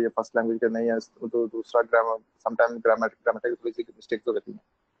 क्योंकि हमारी ये फर्स्ट लैंग्वेज के नहीं है, तो दूसरा ग्रामर समटाइम ग्रामेटिकल थोड़ी सी मिस्टेक्स हो जाती है।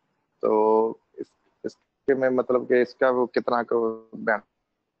 तो इसके में मतलब कि इसका वो कितना को बैंड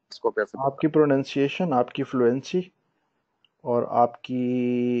स्कोप कैसे पड़ता आपकी प्रोनाउंसिएशन, आपकी फ्लुएंसी, और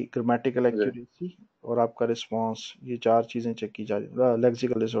आपकी ग्रामेटिकल है? जी। एक्यूरेसी, और आपका रिस्पांस, ये 4 चीज़ें चेक की जा रही,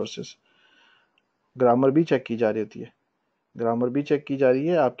 लेक्सिकल रिसोर्सेज। ग्रामर भी चेक की जा रही होती है, ग्रामर भी चेक की जा रही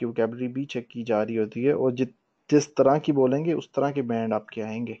है, आपकी वोकेबलरी भी चेक की जा रही होती है, और जिस तरह की बोलेंगे उस तरह के बैंड आपके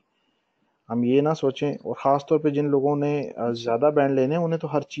आएंगे। हम ये ना सोचें, और ख़ास तौर पे जिन लोगों ने ज़्यादा बैंड लेने हैं उन्हें तो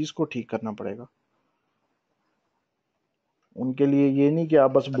हर चीज़ को ठीक करना पड़ेगा। उनके लिए ये नहीं कि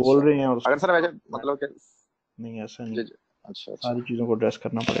आप बस बोल अच्छा, रहे हैं और अगर उसको सर वैसे मतलब कि नहीं, ऐसा नहीं, जी जी, अच्छा अच्छा, सारी चीज़ों को एड्रेस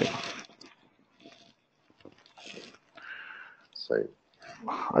करना पड़ेगा। सही।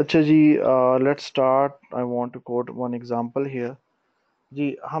 अच्छा जी, let's start. I want to coat one example here.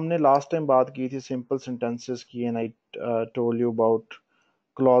 जी, हमने लास्ट टाइम बात की थी सिंपल सेंटेंसेस की, and I told you about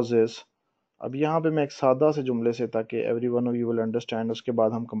clauses. अब यहाँ पे मैं एक सादा से जुमले से, ताकि every one of you will understand, उसके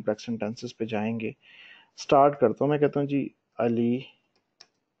बाद हम कम्प्लेक्स सेंटेंसेस पे जाएंगे। स्टार्ट करता हूँ, मैं कहता हूँ जी, अली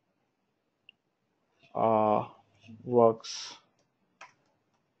वर्क्स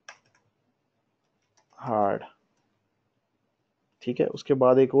हार्ड। ठीक है, उसके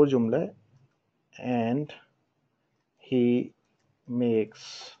बाद एक और जुमला है, and he makes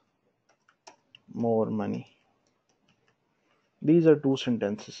more money. These are two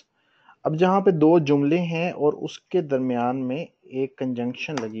sentences. अब जहाँ पे दो जुमले हैं और उसके दरमियान में एक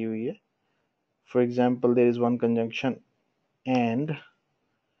कंजंक्शन लगी हुई है, for example there is one conjunction and.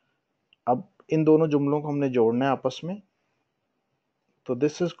 अब इन दोनों जुमलों को हमने जोड़ना है आपस में, तो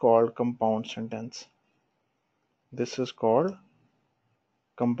this is called compound sentence. This is called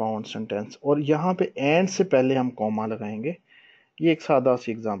compound sentence. और यहाँ पे एंड से पहले हम कॉमा लगाएंगे। ये एक सादा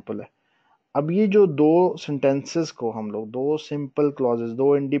सी एग्जांपल है। अब ये जो दो सेंटेंसेस को हम लोग, दो सिंपल क्लॉजेस,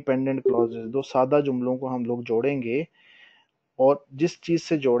 दो इंडिपेंडेंट क्लॉजेस, दो सादा जुमलों को हम लोग जोड़ेंगे, और जिस चीज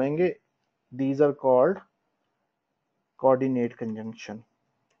से जोड़ेंगे, these are called coordinate conjunction.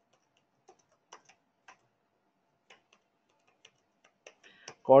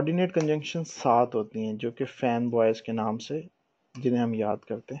 Coordinate conjunction 7 होती हैं, जो कि फैन बॉयज के नाम से, जिन्हें हम याद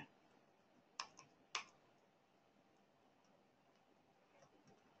करते हैं।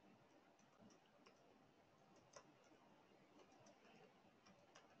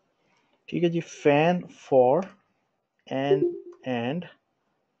 ठीक है जी, fan for, and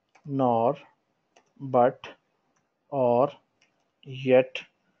nor, but, और, येट,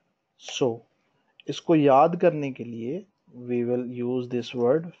 सो। इसको याद करने के लिए we will use this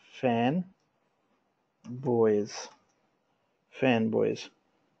word fan boys. Fan boys,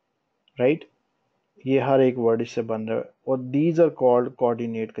 right. ये हर एक वर्ड इससे बन रहा है, और these are called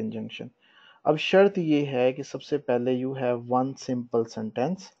coordinate conjunction. अब शर्त ये है कि सबसे पहले you have one simple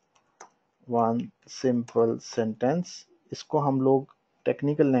sentence. One simple sentence, इसको हम लोग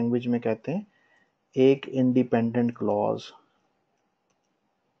टेक्निकल लैंग्वेज में कहते हैं एक इंडिपेंडेंट क्लॉज।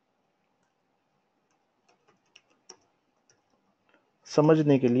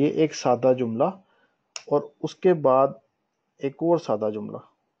 समझने के लिए एक सादा जुमला, और उसके बाद एक और सादा जुमला।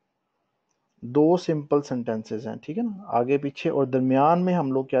 दो सिंपल सेंटेंसेस हैं, ठीक है ना, आगे पीछे, और दरमियान में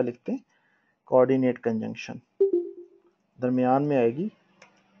हम लोग क्या लिखते हैं, कोऑर्डिनेट कंजंक्शन। दरमियान में आएगी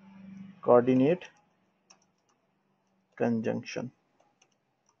कोऑर्डिनेट कंजंक्शन।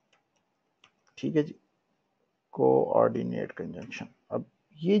 ठीक है जी, कोऑर्डिनेट कंजंक्शन। अब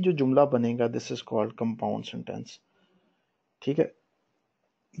ये जो जुमला बनेगा, this is called compound sentence. ठीक है,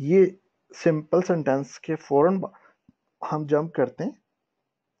 ये सिंपल सेंटेंस के फौरन हम जंप करते हैं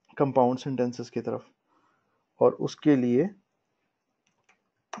कंपाउंड सेंटेंसेस की तरफ, और उसके लिए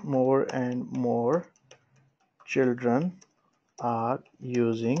more and more children are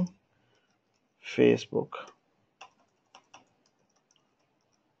using Facebook.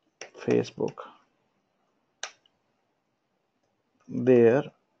 Facebook. Their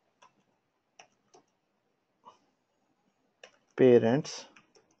parents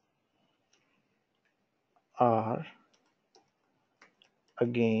are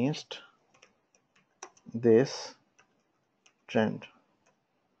against this trend.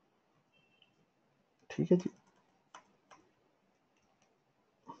 ठीक है जी,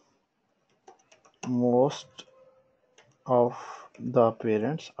 most of the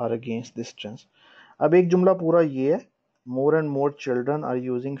parents are against this trend. अब एक जुमला पूरा ये है, more and more children are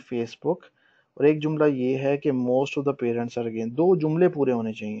using Facebook, और एक जुमला ये है कि most of the parents are against। दो जुमले पूरे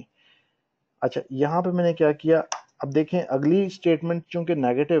होने चाहिए। अच्छा, यहाँ पे मैंने क्या किया, अब देखें अगली स्टेटमेंट चूंकि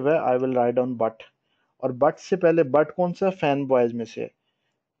नेगेटिव है, I will write down but. और बट से पहले, बट कौन सा, फैन बॉयज में से,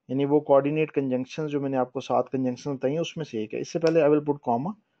 यानी वो कोऑर्डिनेट कंजंक्शन जो मैंने आपको 7 कंजंक्शन बताई हैं उसमें से एक है। इससे पहले आई विल पुट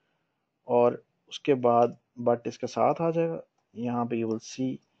कॉमा, और उसके बाद बट इसके साथ आ जाएगा। यहाँ पे यू विल सी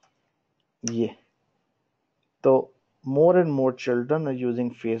ये, तो more and more children are using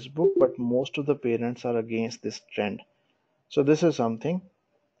Facebook but most of the parents are against this trend. So this is something,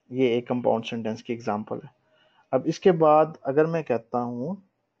 ये एक कंपाउंड सेंटेंस की एग्जांपल है। अब इसके बाद अगर मैं कहता हूं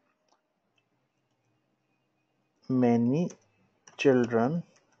many children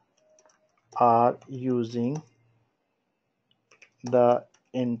are using the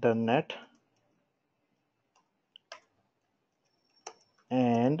internet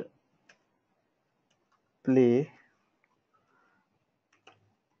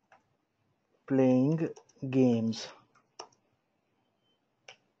playing games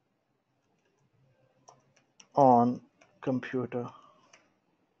on computer।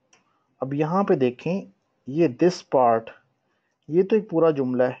 अब यहाँ पे देखें, ये दिस पार्ट, ये तो एक पूरा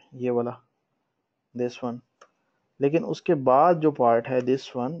जुमला है ये वाला, दिस वन, लेकिन उसके बाद जो पार्ट है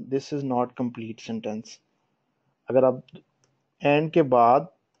this one, this is not complete sentence. अगर आप एंड के बाद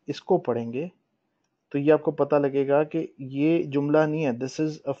इसको पढ़ेंगे तो ये आपको पता लगेगा कि ये जुमला नहीं है, दिस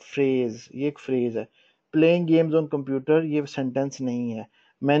इज अ फ्रेज, ये एक फ्रेज है। प्लेइंग गेम्स ऑन कंप्यूटर ये सेंटेंस नहीं है।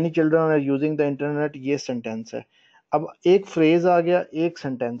 Many children are using the internet ये सेंटेंस है। अब एक फ्रेज आ गया, एक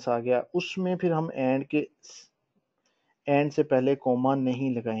सेंटेंस आ गया, उसमें फिर हम एंड से पहले कोमा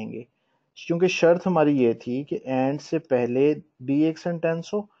नहीं लगाएंगे, क्योंकि शर्त हमारी ये थी कि एंड से पहले भी एक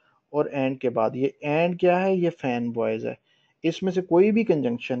सेंटेंस हो और एंड के बाद। ये एंड क्या है, ये फैन बॉयज है। इसमें से कोई भी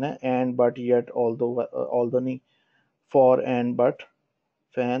कंजंक्शन है, एंड, बट, येट, ऑल्दो नहीं, फॉर, एंड, बट,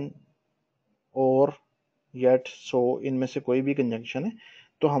 फैन, और, येट, सो, इनमें से कोई भी कंजंक्शन है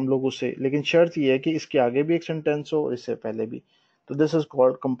तो हम लोग उसे, लेकिन शर्त ये है कि इसके आगे भी एक सेंटेंस हो और इससे पहले भी। तो this is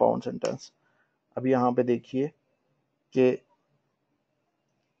called compound sentence. अब यहाँ पे देखिए कि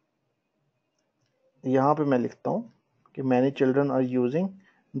यहाँ पे मैं लिखता हूँ कि many children are using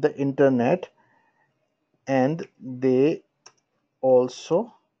the internet and they also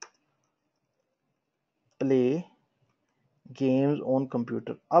play games on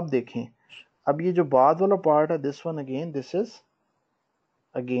computer. अब देखें, अब ये जो बाद वाला पार्ट है, this one again, this is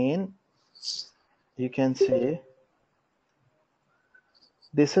again, you can say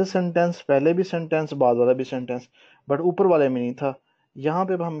this is sentence, पहले भी सेंटेंस, बाद वाला भी सेंटेंस, बट ऊपर वाले में नहीं था। यहाँ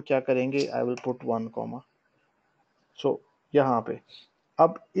पे हम क्या करेंगे, I will put one comma. सो यहाँ पे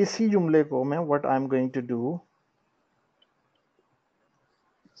अब इसी जुमले को मैं, what I am going to do,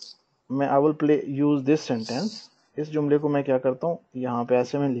 मैं I will play use this sentence. इस जुमले को मैं क्या करता हूँ, यहाँ पे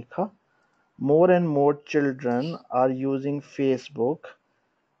ऐसे में लिखा, more and more children are using Facebook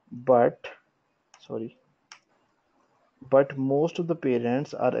but, sorry, but most of the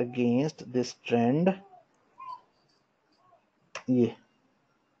parents are against this trend. ये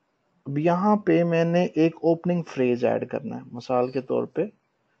अब यहाँ पे मैंने एक ओपनिंग फ्रेज ऐड करना है। मिसाल के तौर पे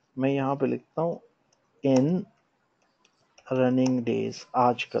मैं यहाँ पे लिखता हूँ, इन रनिंग डेज,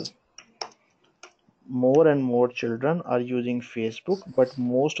 आजकल, more and more children are using Facebook but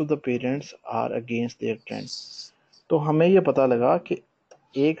most of the parents are against their trend। तो हमें ये पता लगा कि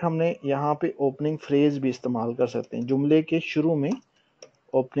एक हमने यहाँ पे ओपनिंग फ्रेज भी इस्तेमाल कर सकते हैं। जुमले के शुरू में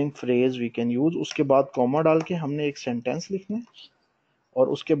opening phrase we can use, उसके बाद कॉमा डाल के हमने एक सेंटेंस लिखना है और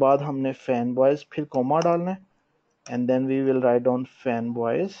उसके बाद हमने फैन बॉयज, फिर कॉमा डालना है, and then we will write down fan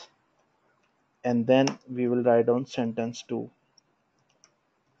boys and then we will write down sentence 2।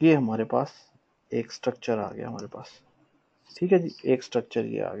 ये हमारे पास एक स्ट्रक्चर आ गया हमारे पास। ठीक है जी, एक स्ट्रक्चर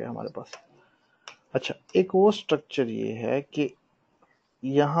ये आ गया हमारे पास। अच्छा, एक और स्ट्रक्चर ये है कि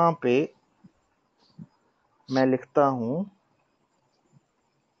यहाँ पे मैं लिखता हूँ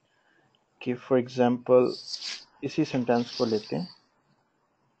कि फॉर एग्जाम्पल इसी सेंटेंस को लेते हैं,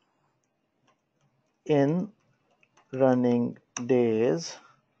 इन रनिंग डेज,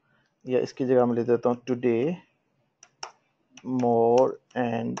 या इसकी जगह मैं लिख देता हूँ, today more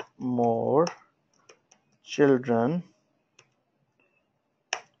and more children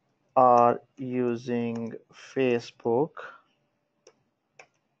are using Facebook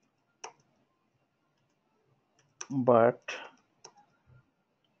but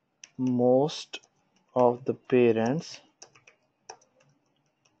most of the parents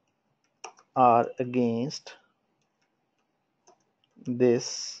are against this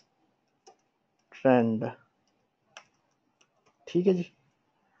trend। ठीक है जी।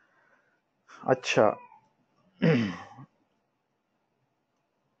 अच्छा,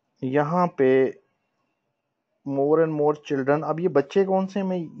 यहाँ पे मोर एंड मोर चिल्ड्रन, अब ये बच्चे कौन से हैं,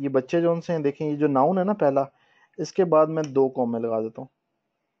 मैं ये बच्चे कौन से हैं, देखें ये जो नाउन है ना पहला, इसके बाद मैं दो कॉमे लगा देता हूँ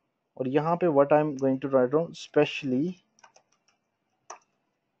और यहाँ पे what I am going to write down, specially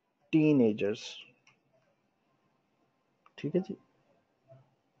teenagers. ठीक है जी।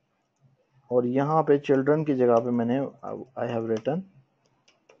 और यहाँ पे चिल्ड्रन की जगह पे मैंने I have written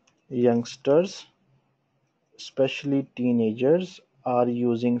youngsters specially teenagers are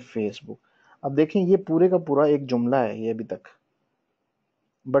using Facebook. अब देखें ये पूरे का पूरा एक जुमला है ये अभी तक,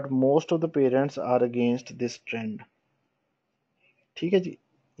 but most of the parents are against this trend. ठीक है जी।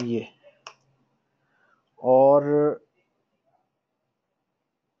 ये और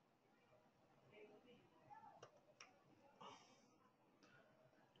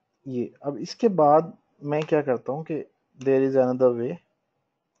ये अब इसके बाद मैं क्या करता हूँ कि देयर इज अनदर वे,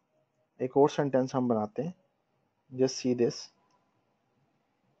 एक और सेंटेंस हम बनाते हैं just see this.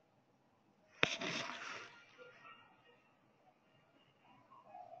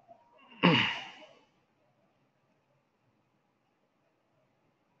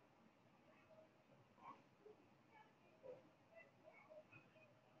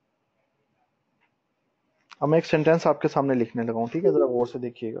 अब मैं एक सेंटेंस आपके सामने लिखने लगा हूं, ठीक है, जरा गौर से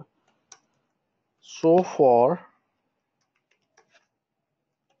देखिएगा। सो फॉर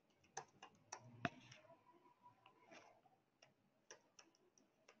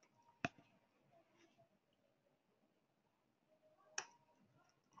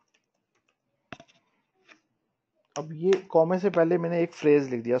अब ये कॉमे से पहले मैंने एक फ्रेज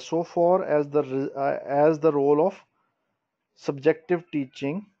लिख दिया, so for as the role of subjective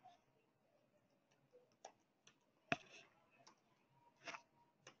teaching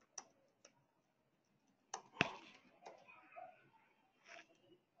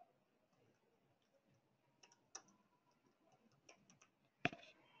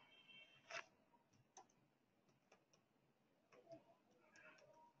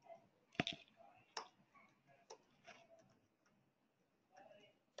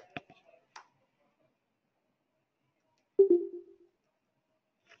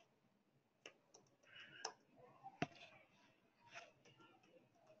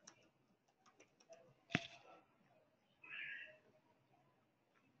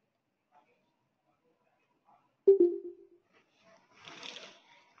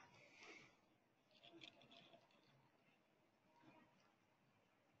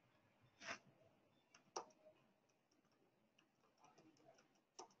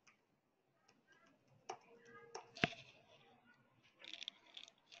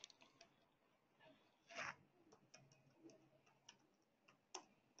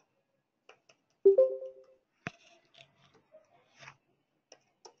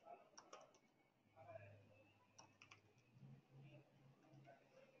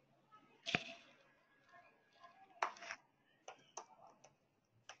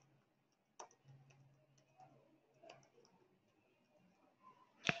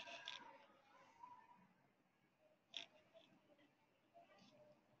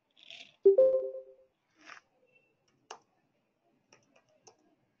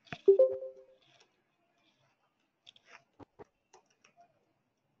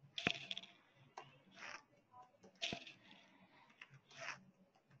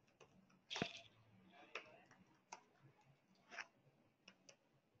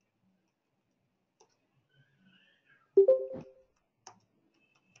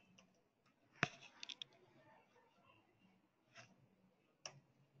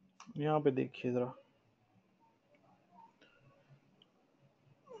यहाँ पे देखिए जरा,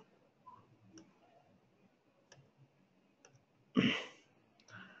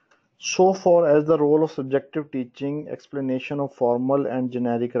 so for as the role of subjective teaching, explanation of formal and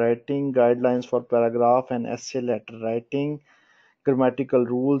generic writing, guidelines for paragraph and essay letter writing, grammatical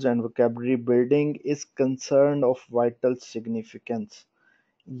rules and vocabulary building is concerned of vital significance.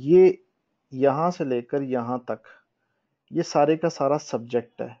 ये यहाँ से लेकर यहाँ तक ये सारे का सारा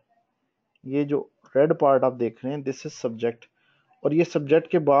सब्जेक्ट है। ये जो रेड पार्ट आप देख रहे हैं, दिस इज सब्जेक्ट, और ये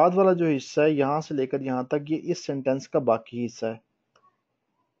सब्जेक्ट के बाद वाला जो हिस्सा है यहाँ से लेकर यहाँ तक, ये इस सेंटेंस का बाकी हिस्सा है।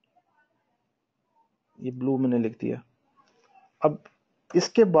 ये ब्लू मैंने लिख दिया। अब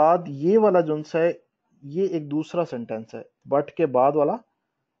इसके बाद ये वाला जो सा है, ये एक दूसरा सेंटेंस है, बट के बाद वाला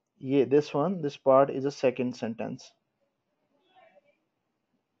ये this part is a second sentence.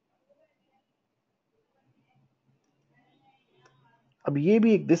 अब ये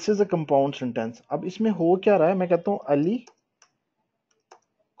भी एक this is a compound sentence. अब इसमें हो क्या रहा है, मैं कहता हूं Ali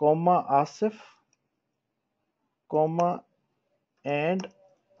comma Asif comma and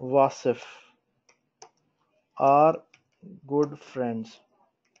Wasif are good friends.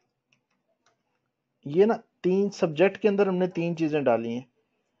 ये ना तीन सब्जेक्ट के अंदर हमने तीन चीजें डाली हैं।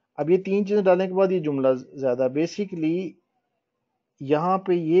 अब ये तीन चीजें डालने के बाद ये जुमला ज्यादा बेसिकली यहाँ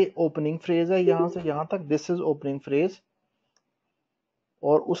पे ये ओपनिंग फ्रेज है, यहां से यहां तक दिस इज ओपनिंग फ्रेज,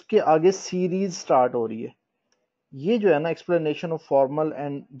 और उसके आगे सीरीज स्टार्ट हो रही है। ये जो है ना explanation of formal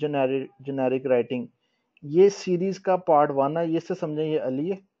and generic writing, ये सीरीज का पार्ट 1 है। ये से समझें ये अली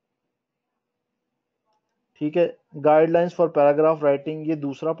है, ठीक है। गाइडलाइंस फॉर पैराग्राफ राइटिंग ये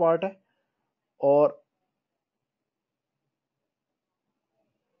दूसरा पार्ट है, और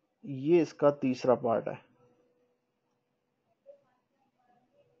ये इसका तीसरा पार्ट है।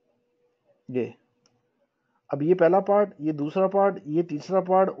 ये अब ये पहला पार्ट, ये दूसरा पार्ट, ये तीसरा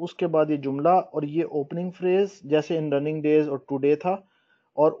पार्ट, उसके बाद ये जुमला और ये ओपनिंग फ्रेज जैसे इन रनिंग डेज और टुडे था,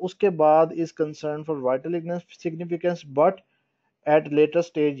 और उसके बाद is concern for vital significance but at later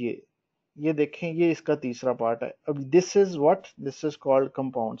stage ये देखें, ये इसका तीसरा पार्ट है। अब this is what, this is called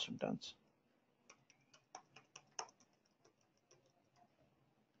compound sentence.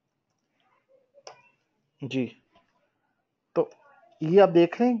 जी, तो ये आप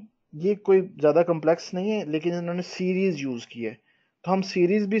देख रहे हैं, ये कोई ज़्यादा कॉम्प्लेक्स नहीं है, लेकिन इन्होंने सीरीज यूज़ की है। तो हम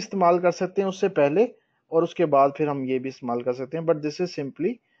सीरीज भी इस्तेमाल कर सकते हैं उससे पहले, और उसके बाद फिर हम ये भी इस्तेमाल कर सकते हैं, but this is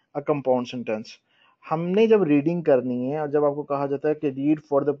simply a compound sentence. हमने जब रीडिंग करनी है और जब आपको कहा जाता है कि read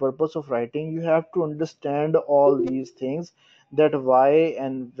for the purpose of writing, you have to understand all these things, that why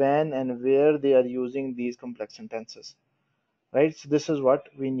and when and where they are using these complex sentences, right? So this is what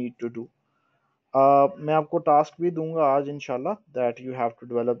we need to do. मैं आपको task भी दूंगा आज इंशाल्लाह, that you have to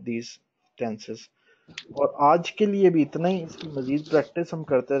develop these tenses. और आज के लिए भी इतना ही, इसकी मजीद प्रैक्टिस हम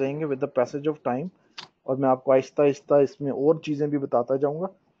करते रहेंगे with the passage of time, और मैं आपको आहिस्ता आहिस्ता इसमें और चीज़ें भी बताता जाऊंगा,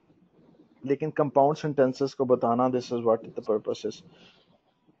 लेकिन कंपाउंड सेंटेंसेस को बताना, this is what the purpose is.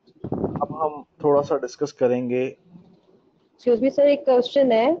 अब हम थोड़ा सा डिस्कस करेंगे। एक्सक्यूज मी सर, एक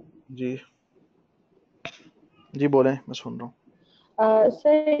क्वेश्चन है। जी जी बोलें, मैं सुन रहा हूँ।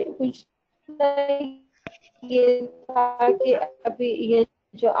 सर पूछना ये था कि अभी ये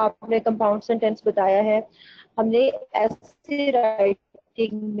जो आपने कंपाउंड सेंटेंस बताया है, हमने ऐसे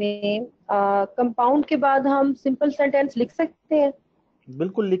राइटिंग में कंपाउंड के बाद हम सिंपल सेंटेंस लिख सकते हैं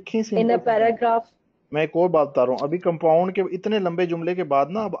बिल्कुल लिखें in simple a sentence. Paragraph? मैं एक और बात बता रहा हूँ, अभी कंपाउंड के इतने लंबे जुमले के बाद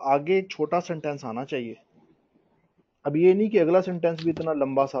ना अब आगे एक छोटा सेंटेंस आना चाहिए। अब ये नहीं कि अगला सेंटेंस भी इतना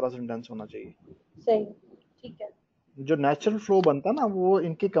लंबा सारा सेंटेंस होना चाहिए। सही, ठीक है। जो नेचुरल फ्लो बनता है ना, वो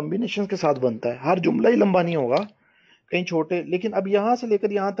इनके कॉम्बिनेशन के साथ बनता है, हर जुमला ही लंबा नहीं होगा, कहीं छोटे। लेकिन अब यहाँ से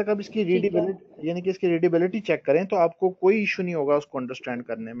लेकर यहाँ तक अब इसकी ठीक है। रीडेबिलिटी, यानी कि इसकी रीडेबिलिटी चेक करें तो आपको कोई इशू नहीं होगा उसको अंडरस्टैंड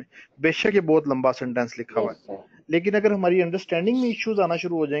करने में। बेशक ये बहुत लंबा सेंटेंस लिखा हुआ यस है, सर। लेकिन अगर हमारी अंडरस्टैंडिंग में इश्यूज आना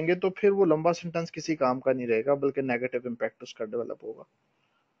शुरू हो जाएंगे तो फिर वो लंबा सेंटेंस किसी काम का नहीं रहेगा, बल्कि नेगेटिव इम्पैक्ट उसका डेवलप होगा।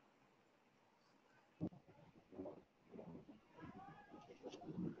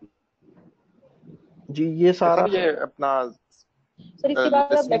 जी ये सारा। सर ये अपना सर इसके बाद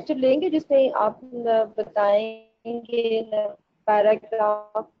आप लिसनिंग, लेक्चर लेंगे जिसमें आप बताएंगे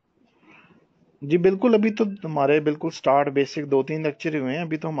पैराग्राफ? जी बिल्कुल, अभी तो हमारे बिल्कुल स्टार्ट बेसिक 2-3 लेक्चर हुए हैं,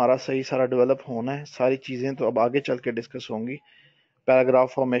 अभी तो हमारा सही सारा डेवलप होना है। सारी चीज़ें तो अब आगे चल के डिस्कस होंगी।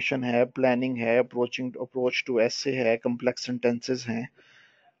 पैराग्राफ फॉर्मेशन है, प्लानिंग है, अप्रोच टू एसे है, कम्प्लेक्स सेंटेंसेस हैं,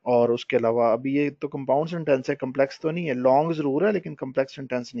 और उसके अलावा अभी ये तो कंपाउंड सेंटेंस है, कम्प्लेक्स तो नहीं है, लॉन्ग ज़रूर है लेकिन कम्प्लेक्स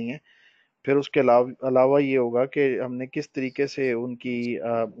सेंटेंस नहीं है। फिर उसके अलावा अलावा ये होगा कि हमने किस तरीके से उनके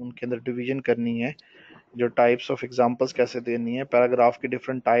अंदर डिवीजन करनी है, जो टाइप्स ऑफ एग्जांपल्स कैसे देनी है, पैराग्राफ के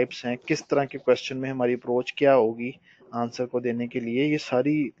डिफरेंट टाइप्स हैं, किस तरह के क्वेश्चन में हमारी अप्रोच क्या होगी आंसर को देने के लिए, ये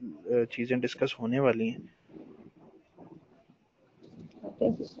सारी चीज़ें डिस्कस होने वाली हैं।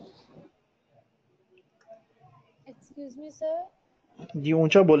 Thank you sir. Excuse me sir. जी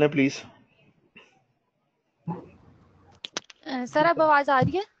ऊंचा बोलें प्लीज। सर अब आवाज आ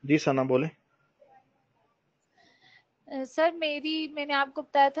रही है? जी सना बोलें। सर मैंने आपको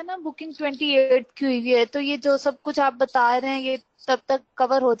बताया था ना बुकिंग 28 की हुई है, तो ये जो सब कुछ आप बता रहे हैं ये तब तक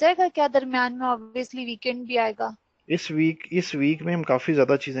कवर हो जाएगा क्या? दरमियान में ऑब्वियसली वीकेंड भी आएगा। इस वीक में हम काफी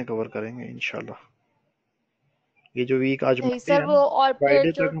ज्यादा चीजें कवर करेंगे इंशाल्लाह। ये जो वीक आज सही मंडे सर, है वो ना, और फिर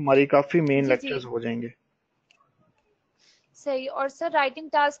फ्राइडे जो तक हमारी काफी मेन जी जी लेक्चर्स हो जाएंगे। सही। और सर राइटिंग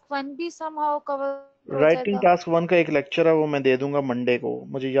टास्क 1 भी समहाउ कवर हो राइटिंग जाएगा? टास्क 1 का एक लेक्चर है, वो मैं दे दूंगा मंडे को,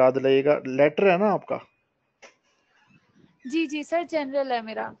 मुझे याद लगेगा। लेटर है ना आपका? जी जी सर, जनरल है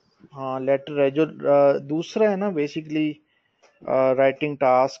मेरा। हाँ लेटर है। जो दूसरा है ना बेसिकली राइटिंग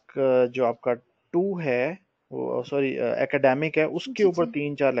टास्क, जो आपका 2 है, वो सॉरी एकेडमिक है, उसके जी ऊपर जी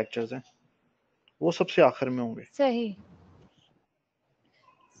 3-4 लेक्चर्स हैं, वो सबसे आखिर में होंगे। सही।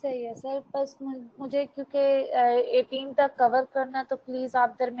 सही है सर, बस मुझे क्योंकि 18 तक कवर करना, तो प्लीज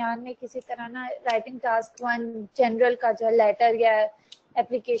आप दरमियान में किसी तरह ना राइटिंग टास्क 1 जनरल का जो लेटर या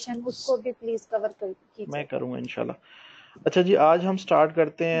एप्लीकेशन उसको भी प्लीज कवर कर मैं कीजिए। करूंगा इंशाल्लाह। अच्छा जी, आज हम स्टार्ट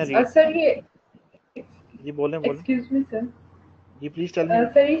करते हैं सर ये जी बोलें बोलें। Excuse me sir, ji please tell me.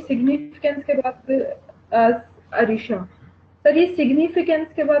 Sir ये सिग्निफिकेंस के बाद अरीशा, सर ये सिग्निफिकेंस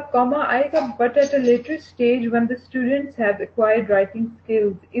के बाद कॉमा आएगा, but at a later stage when the students have acquired writing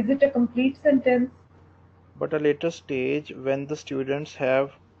skills, is it a complete sentence? But a later stage when the students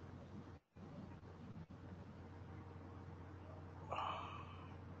have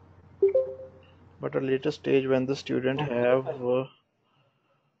but a later stage when the student have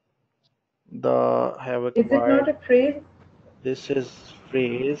is it not acquired, a phrase? this is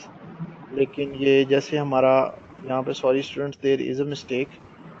phrase। लेकिन ये जैसे हमारा यहाँ पे, sorry students there is a mistake,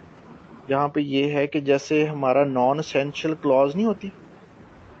 यहाँ पे ये है कि जैसे हमारा नॉन एसेंशियल क्लॉज नहीं होती,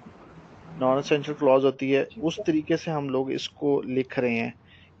 नॉन एसेंशियल क्लॉज होती है, उस तरीके से हम लोग इसको लिख रहे हैं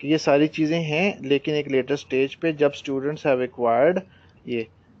कि ये सारी चीज़ें हैं लेकिन एक लेटर स्टेज पे जब स्टूडेंट्स हैव एक्वायर्ड ये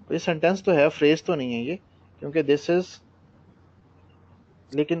सेंटेंस तो है, फ्रेज तो नहीं है ये, क्योंकि दिस इज,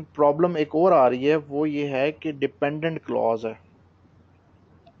 लेकिन प्रॉब्लम एक और आ रही है, वो ये है कि डिपेंडेंट क्लॉज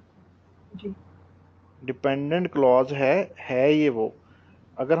जी डिपेंडेंट क्लॉज है ये वो।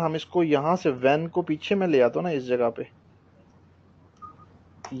 अगर हम इसको यहाँ से व्हेन को पीछे में ले आता हूँ ना, इस जगह पे,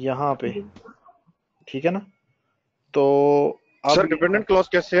 यहाँ पे, जी ठीक है ना, तो सर अब डिपेंडेंट क्लॉज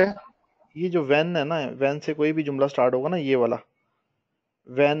कैसे है? ये जो व्हेन है ना, व्हेन से कोई भी जुमला स्टार्ट होगा ना, ये वाला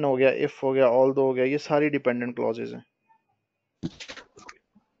व्हेन हो गया, इफ हो गया, ऑल दो हो गया, ये सारी डिपेंडेंट क्लॉजेज हैं।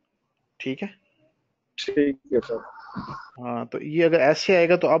 ठीक है। ठीक है सर। हाँ, तो ये अगर ऐसे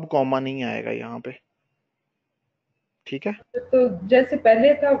आएगा तो अब कॉमा नहीं आएगा यहाँ पे। ठीक है। तो जैसे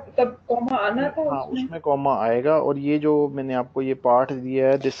पहले था तब कॉमा आना था हाँ, उसमें। उसमें कॉमा आएगा। और ये जो मैंने आपको ये पार्ट दिया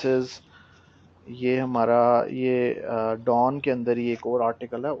है, दिस इज, ये हमारा ये डॉन के अंदर ही एक और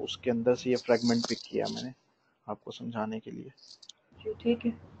आर्टिकल है, उसके अंदर से ये फ्रेगमेंट पिक किया मैंने आपको समझाने के लिए। जी ठीक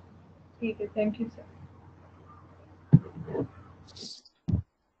है thank you sir.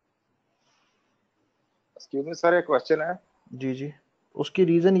 Excuse me sir, एक क्वेश्चन है। जी जी। उसकी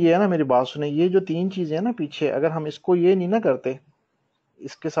रीज़न ये है ना, मेरी बात सुने, ये जो तीन चीज़ें हैं ना पीछे, अगर हम इसको ये नहीं ना करते,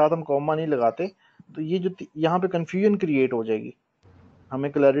 इसके साथ हम कॉमा नहीं लगाते, तो ये जो यहाँ पे कंफ्यूजन क्रिएट हो जाएगी,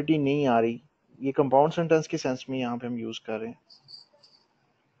 हमें क्लैरिटी नहीं आ रही। ये कंपाउंड सेंटेंस के सेंस में यहाँ पे हम यूज़ कर रहे हैं।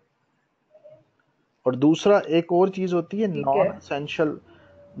 और दूसरा एक और चीज़ होती है ठीक है नॉन असेंशियल,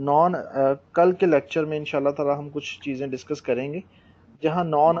 नॉन, कल के लेक्चर में इंशाल्लाह ताला हम कुछ चीज़ें डिस्कस करेंगे जहाँ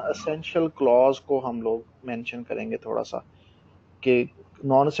नॉन असेंशियल क्लॉज को हम लोग मेंशन करेंगे थोड़ा सा, कि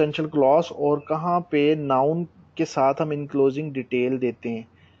नॉन असेंशियल क्लॉज और कहाँ पे नाउन के साथ हम इनक्लोजिंग डिटेल देते हैं।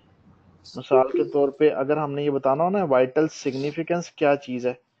 मिसाल के तौर पे अगर हमने ये बताना हो ना वाइटल सिग्निफिकेंस क्या चीज़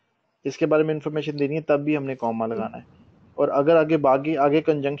है, इसके बारे में इंफॉर्मेशन देनी है, तब भी हमने कॉमा जी लगाना है। और अगर आगे बागी आगे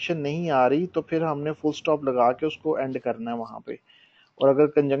कंजंक्शन नहीं आ रही तो फिर हमने फुल स्टॉप लगा के उसको एंड करना है वहां पे। और अगर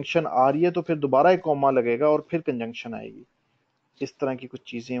कंजंक्शन आ रही है तो फिर दोबारा एक कॉमा लगेगा और फिर कंजंक्शन आएगी। इस तरह की कुछ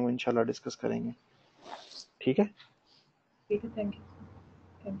चीजें वो इंशाल्लाह डिस्कस करेंगे। ठीक है। ठीक है थैंक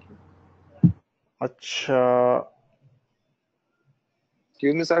यू। अच्छा।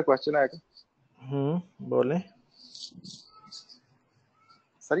 एक्सक्यूज मी सर, क्वेश्चन है। बोले।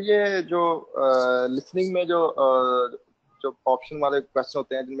 सर ये जो लिसनिंग में जो ऑप्शन वाले क्वेश्चन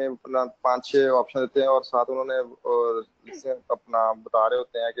होते हैं जिनमें अपना 5-6 ऑप्शन देते हैं और साथ उन्होंने अपना बता रहे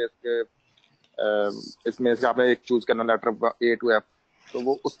होते हैं कि इसमें से आपने एक चूज करना लेटर A to F, तो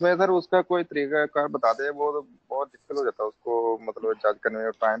वो उसमें सर उसका कोई तरीका कार बता दे, वो तो बहुत डिफिकल्ट हो जाता है उसको मतलब जज करने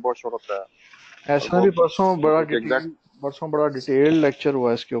में, टाइम बहुत शॉर्ट होता है। और ऐसा वो भी मतलब कि एग्जैक्ट। परसों बड़ा डिटेल लेक्चर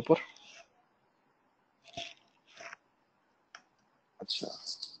हुआ इसके ऊपर। अच्छा।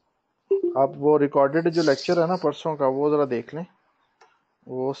 आप वो रिकॉर्डेड जो लेक्चर है ना परसों का, वो जरा देख लें।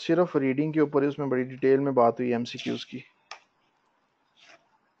 वो सिर्फ रीडिंग के ऊपर ही, उसमें बड़ी डिटेल में बात हुई एमसीक्यूज की।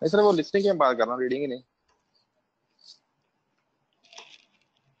 नहीं सर, वो लिसनिंग की मैं बात कर रहा हूँ, रीडिंग ही नहीं।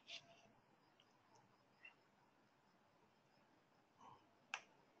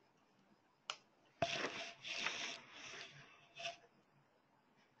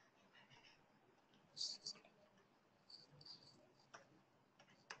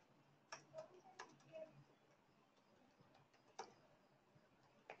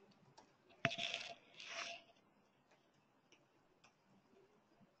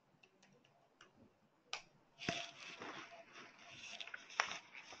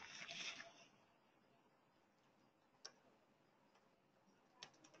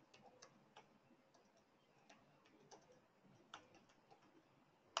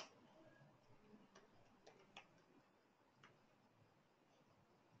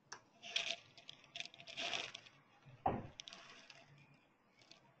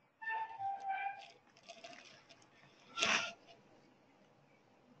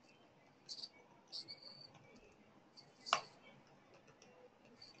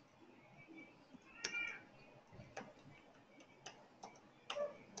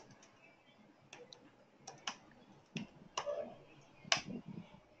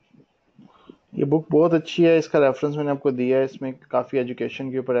 ये बुक बहुत अच्छी है, इसका रेफरेंस मैंने आपको दिया है, इसमें काफ़ी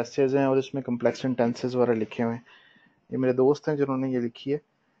एजुकेशन के ऊपर एसेज हैं और इसमें कम्प्लेक्स सेंटेंसेस वगैरह लिखे हुए हैं। ये मेरे दोस्त हैं जिन्होंने ये लिखी है।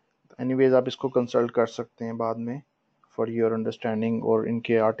 एनीवेज आप इसको कंसल्ट कर सकते हैं बाद में फॉर योर अंडरस्टैंडिंग, और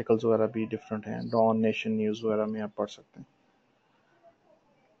इनके आर्टिकल्स वगैरह भी डिफरेंट हैं, डॉन नेशन न्यूज़ वगैरह में आप पढ़ सकते हैं।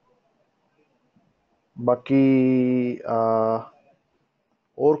 बाकी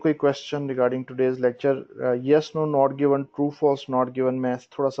और कोई question regarding today's lecture? Yes no not given, true false not given. मैं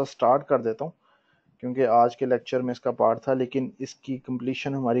थोड़ा सा स्टार्ट कर देता हूँ क्योंकि आज के लेक्चर में इसका पार्ट था, लेकिन इसकी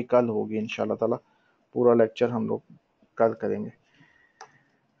कंप्लीशन हमारी कल होगी इंशाल्लाह ताला। पूरा लेक्चर हम लोग कल करेंगे।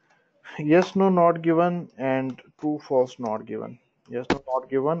 Yes no not given and true false not given, yes no not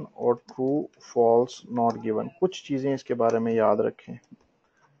given और ट्रू फॉल्स नॉट गिवन, कुछ चीजें इसके बारे में याद रखें।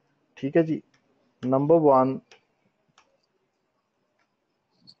 ठीक है जी। Number 1,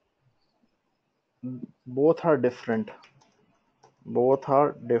 both are different, both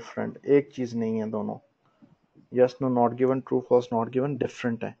are different, एक चीज नहीं है दोनों। Yes no not given, true false not given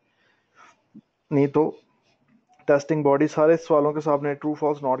different है। नहीं तो टेस्टिंग बॉडी सारे सवालों के सामने ट्रू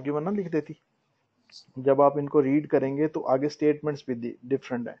फॉल्स नॉट गिवन ना लिख देती। जब आप इनको रीड करेंगे तो आगे स्टेटमेंट्स भी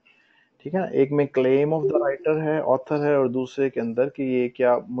डिफरेंट है। ठीक है ना, एक में क्लेम ऑफ द राइटर है, ऑथर है, और दूसरे के अंदर कि ये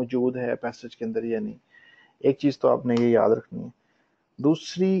क्या मौजूद है पैसेज के अंदर या नहीं। एक चीज तो आपने ये याद रखनी है।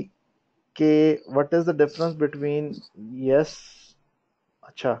 दूसरी के what is the difference between yes,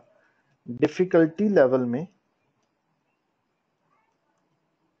 अच्छा, डिफिकल्टी लेवल में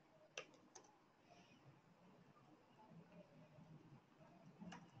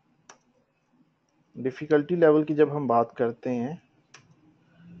डिफिकल्टी लेवल की जब हम बात करते हैं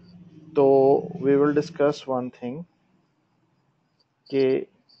तो we will discuss one thing कि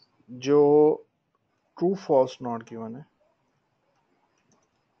जो ट्रू फॉल्स नॉट गिवन है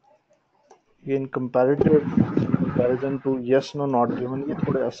ये in comparison to yes no not given ये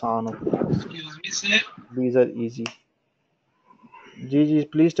थोड़े आसान होते हैं। Excuse me, sir. These are easy. Ji ji,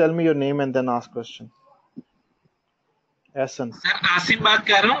 please tell me your name and then ask question. Ehsan, sir Asim बात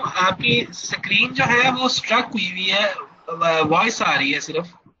कर रहा हूँ। आपकी स्क्रीन जो है वो स्ट्रक हुई हुई है, वॉइस आ रही है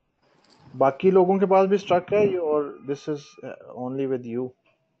सिर्फ। बाकी लोगों के पास भी स्ट्रक है और this is only with you?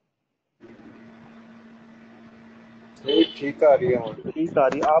 नहीं, ठीक आ रही है मुझे। ठीक आ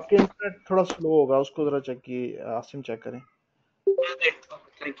रही है। आपके इंटरनेट थोड़ा स्लो होगा, उसको जरा चेक किए, आसिम चेक करें।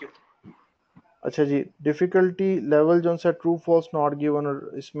 Thank you. अच्छा जी, डिफिकल्टी लेवल जो सा ट्रू फॉल्स नॉट गिवन,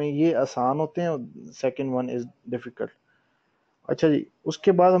 और इसमें ये आसान होते हैं और सेकंड वन इज डिफिकल्ट। अच्छा जी,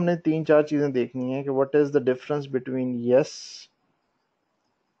 उसके बाद हमने 3-4 चीजें देखनी है कि what is the difference between yes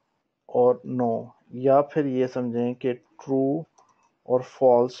और नो, या फिर ये समझें कि ट्रू और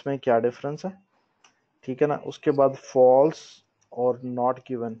फॉल्स में क्या डिफरेंस है। ठीक है ना, उसके बाद फॉल्स और नॉट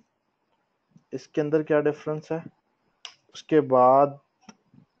गिवन इसके अंदर क्या डिफरेंस है। उसके बाद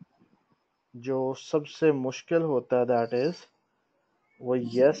जो सबसे मुश्किल होता है दैट इज वो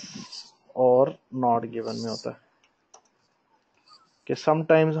यस और नॉट गिवन में होता है कि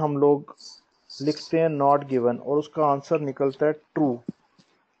समटाइम्स हम लोग लिखते हैं नॉट गिवन और उसका आंसर निकलता है ट्रू,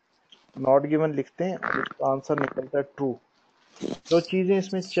 नॉट गिवन लिखते हैं और उसका आंसर निकलता है ट्रू। जो चीज़ें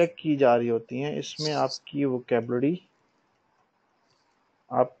इसमें चेक की जा रही होती हैं इसमें आपकी वोकेबलरी,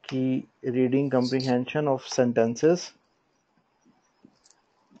 आपकी reading comprehension of sentences,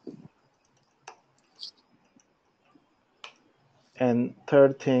 and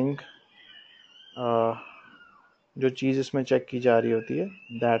third thing जो चीज़ इसमें चेक की जा रही होती है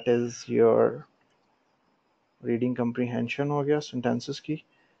that is your reading comprehension हो गया सेंटेंसेस की,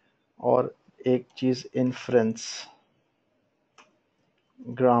 और एक चीज़ इन्फ्रेंस,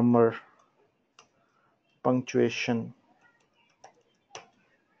 ग्रामर, पंक्चुएशन,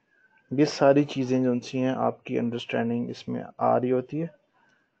 ये सारी चीज़ें जो सी हैं आपकी अंडरस्टैंडिंग इसमें आ रही होती है।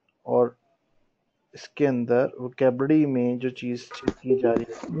 और इसके अंदर वोकेबलरी में जो चीज़ चेक की जा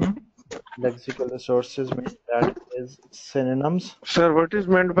रही होती है लेक्सिकल रिसोर्सेज में that is synonyms. Sir, what is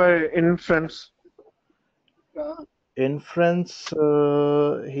meant by inference? Inference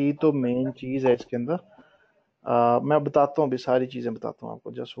ही तो मेन चीज़ है इसके अंदर। मैं बताता हूँ, अभी सारी चीज़ें बताता हूँ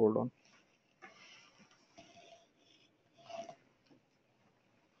आपको, just hold on.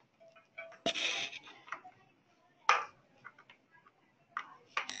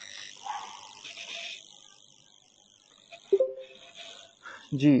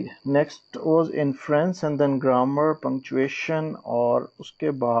 Ji, next was inference and then grammar, punctuation, और उसके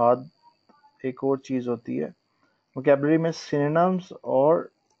बाद एक और चीज़ होती है वोकेबलरी में सिनोनिम्स, और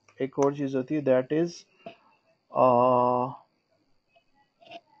एक और चीज़ होती है that is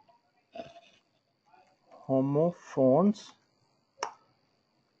homophones,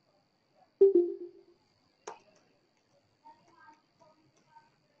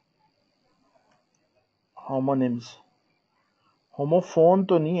 homonyms. Homophone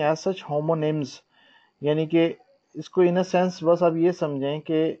तो नहीं, एज सच होमोनिम्स, यानी कि इसको इन अ सेंस बस आप ये समझें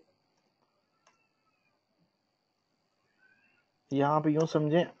कि यहाँ पे यूं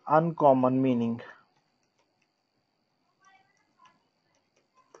समझें अनकॉमन मीनिंग।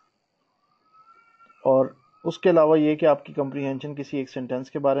 और उसके अलावा ये कि आपकी कंप्रीहेंशन किसी एक सेंटेंस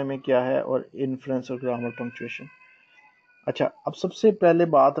के बारे में क्या है, और इन्फ्रेंस और ग्रामर पंक्चुएशन। अच्छा, अब सबसे पहले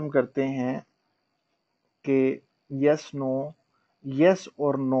बात हम करते हैं कि यस नो, यस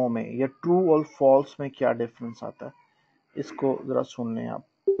और नो में या ट्रू और फॉल्स में क्या डिफरेंस आता है। इसको ज़रा सुन लें आप।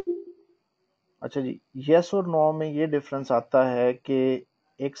 अच्छा जी, यस और नो में ये डिफरेंस आता है कि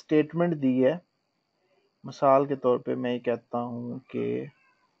एक स्टेटमेंट दी है, मिसाल के तौर पे मैं ये कहता हूँ कि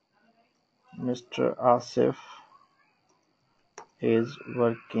mister Asif is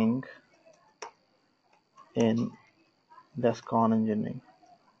working in Descon engineering,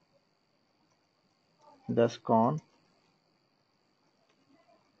 Descon.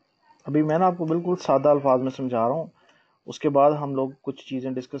 अभी मैं ना आपको बिल्कुल सादा अल्फाज में समझा रहा हूँ, उसके बाद हम लोग कुछ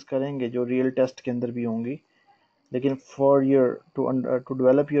चीज़ें डिस्कस करेंगे जो रियल टेस्ट के अंदर भी होंगी, लेकिन for your to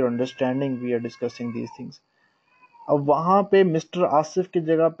develop your understanding we are discussing these things. अब वहाँ पे मिस्टर आसिफ की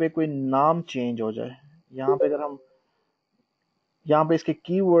जगह पे कोई नाम चेंज हो जाए, यहाँ पे अगर हम यहाँ पे इसके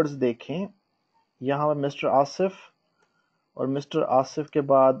कीवर्ड्स देखें, यहाँ पे मिस्टर आसिफ और मिस्टर आसिफ के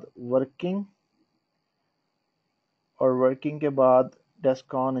बाद वर्किंग और वर्किंग के बाद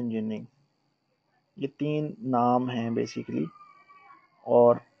डेस्कॉन इंजीनियरिंग, ये 3 नाम हैं बेसिकली,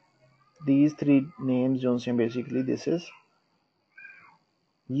 और these 3 names जो से बेसिकली दिस इज,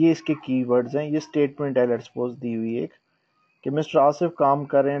 ये इसके कीवर्ड्स हैं। ये स्टेटमेंट है लेट्स सपोज दी हुई एक कि मिस्टर आसिफ काम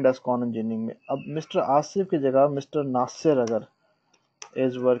कर रहे हैं डेस्कॉन इंजीनियरिंग में। अब मिस्टर आसिफ की जगह मिस्टर नासिर अगर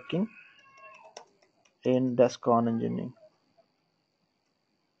is working in Descon engineering,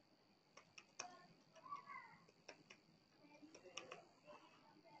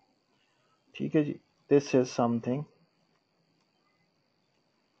 ठीक है जी, दिस इज समथिंग।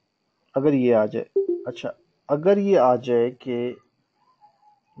 अगर ये आ जाए, अच्छा अगर ये आ जाए कि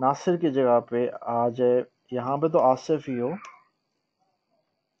नासिर की जगह पे आ जाए, यहाँ पे तो आसिफ ही हो,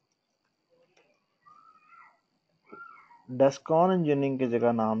 डेस्कॉन इंजीनियरिंग की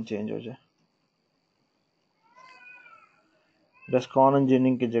जगह नाम चेंज हो जाए, डेस्कॉन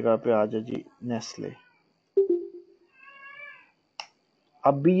इंजीनियरिंग की जगह पे आ जाए जी नेस्ले,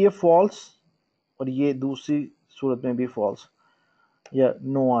 अब भी ये फॉल्स और ये दूसरी सूरत में भी फॉल्स या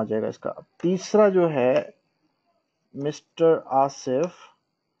नो आ जाएगा इसका। तीसरा जो है mister Asif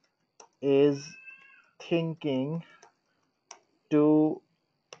is thinking to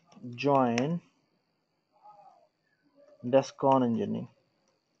join Descon engineering.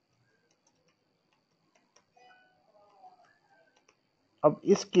 अब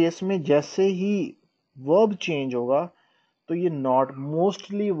इस केस में जैसे ही वर्ब चेंज होगा तो ये नॉट,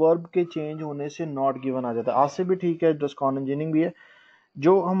 मोस्टली वर्ब के चेंज होने से नॉट गिवन आ जाता है। आसिफ भी ठीक है, डेस्कॉन इंजीनियरिंग भी है।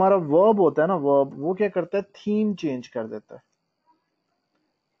 जो हमारा वर्ब होता है ना, वर्ब वो क्या करता है, थीम चेंज कर देता है।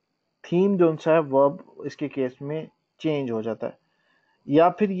 थीम जो सा है वर्ब इसके केस में चेंज हो जाता है, या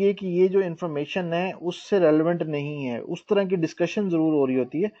फिर ये कि ये जो इन्फॉर्मेशन है उससे रेलेवेंट नहीं है। उस तरह की डिस्कशन जरूर हो रही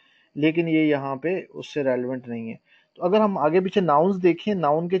होती है, लेकिन ये यहाँ पे उससे रेलेवेंट नहीं है। तो अगर हम आगे पीछे नाउन्स देखें,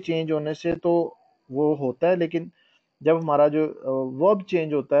 नाउन के चेंज होने से तो वो होता है, लेकिन जब हमारा जो वर्ब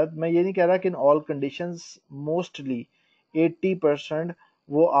चेंज होता है, मैं ये नहीं कह रहा कि इन ऑल कंडीशंस, मोस्टली 80%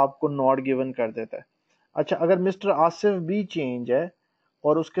 वो आपको नॉट गिवन कर देता है। अच्छा, अगर मिस्टर आसिफ भी चेंज है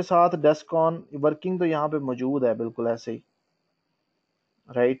और उसके साथ डेस्क ऑन वर्किंग तो यहाँ पे मौजूद है बिल्कुल ऐसे ही,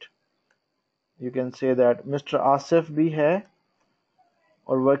 right, you can say that mister Asif भी है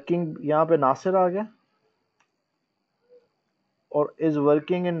और वर्किंग यहाँ पे नासिर आ गया, और is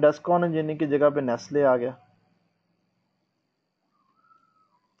working in desk on engineering की जगह पे नेस्ले आ गया।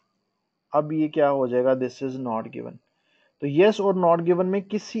 अब ये क्या हो जाएगा, दिस इज नॉट गिवन। तो यस और नॉट गिवन में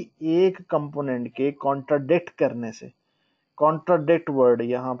किसी एक कंपोनेंट के कॉन्ट्राडिक्ट करने से, कॉन्ट्राडिक्ट वर्ड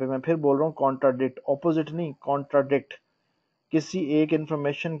यहाँ पे मैं फिर बोल रहा हूँ, कॉन्ट्राडिक्ट, ऑपोजिट नहीं, कॉन्ट्राडिक्ट, किसी एक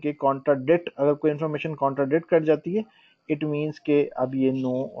इंफॉर्मेशन के कॉन्ट्राडिक्ट, अगर कोई इंफॉर्मेशन कॉन्ट्राडिक्ट कर जाती है, इट मीन्स के अब ये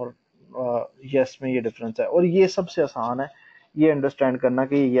नो और यस में ये डिफरेंस है। और ये सबसे आसान है ये अंडरस्टैंड करना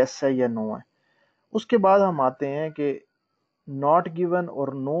कि ये यस है या नो है। उसके बाद हम आते हैं कि नॉट गिवन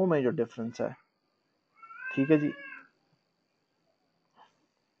और नो में जो डिफरेंस है, ठीक है जी।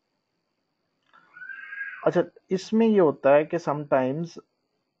 अच्छा, इसमें ये होता है कि समटाइम्स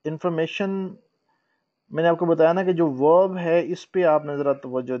इंफॉर्मेशन, मैंने आपको बताया ना कि जो वर्ब है इस पे आपने ज़रा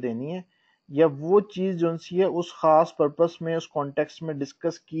तवज्जो देनी है, या वो चीज़ जो सी है उस खास पर्पस में, उस कॉन्टेक्स्ट में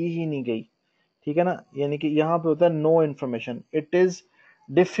डिस्कस की ही नहीं गई, ठीक है ना। यानी कि यहाँ पे होता है no information, it is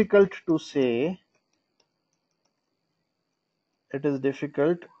difficult to से, it is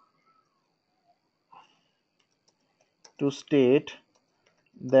difficult to state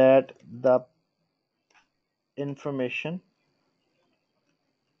that the information,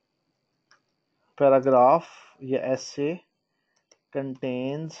 paragraph या essay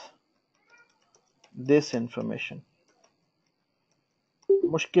contains this information।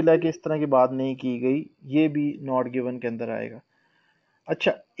 मुश्किल है कि इस तरह की बात नहीं की गई, ये भी नॉट गिवन के अंदर आएगा।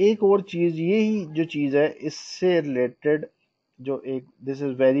 अच्छा, एक और चीज़, यही जो चीज़ है इससे रिलेटेड, जो एक this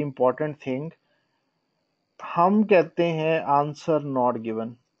is very important thing, हम कहते हैं आंसर नॉट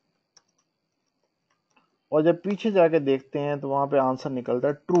गिवन। और जब पीछे जाके देखते हैं तो वहां पे आंसर निकलता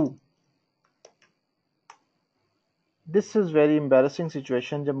है true. This is very embarrassing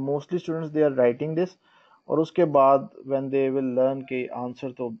situation जब mostly students they are writing this, और उसके बाद व्हेन दे विल लर्न के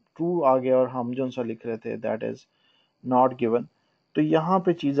आंसर तो ट्रू आ गया और हम जो सा लिख रहे थे दैट इज नॉट गिवन। तो यहाँ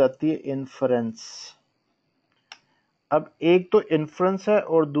पे चीज आती है इन्फरेंस। अब एक तो इन्फ्रेंस है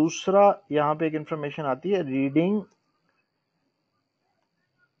और दूसरा यहाँ पे एक इंफॉर्मेशन आती है रीडिंग,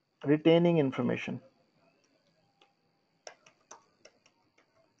 रिटेनिंग इंफॉर्मेशन।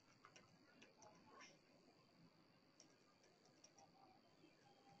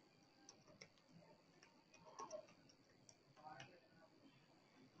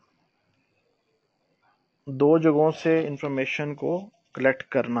 दो जगहों से इंफॉर्मेशन को कलेक्ट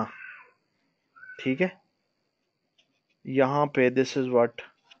करना, ठीक है। यहाँ पे this is what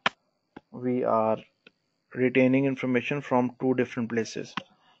we are retaining information from to different places.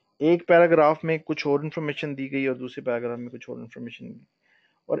 एक पैराग्राफ में कुछ और इंफॉर्मेशन दी गई और दूसरे पैराग्राफ में कुछ और इंफॉर्मेशन दी।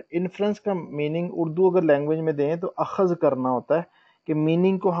 और इन्फ्रेंस का मीनिंग उर्दू अगर लैंग्वेज में दें तो अखज करना होता है कि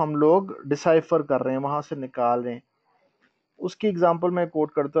मीनिंग को हम लोग डिसाइफर कर रहे हैं, वहां से निकाल रहे हैं। उसकी एग्जांपल मैं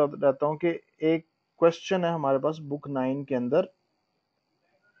कोट करता रहता हूँ कि एक क्वेश्चन है हमारे पास बुक 9 के अंदर,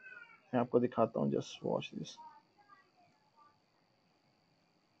 मैं आपको दिखाता हूँ, जस्ट वॉच दिस।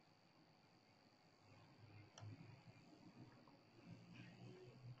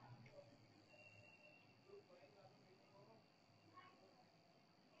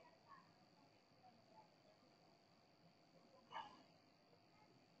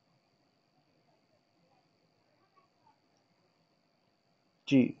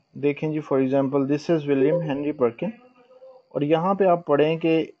 जी देखें जी, for example this is William Henry Perkin, और यहाँ पे आप पढ़ें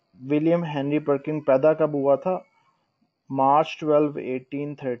कि विलियम हेनरी पर्किन पैदा कब हुआ था? मार्च 12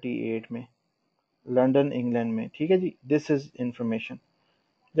 1838 में, लंदन इंग्लैंड में, ठीक है जी। This is information.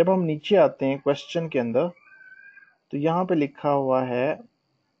 जब हम नीचे आते हैं क्वेश्चन के अंदर तो यहाँ पे लिखा हुआ है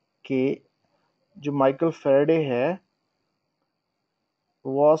कि जो माइकल फैराडे है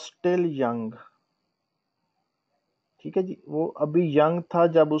वॉज स्टिल यंग, ठीक है जी। वो अभी यंग था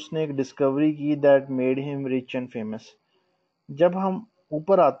जब उसने एक डिस्कवरी की that made him rich and famous. जब हम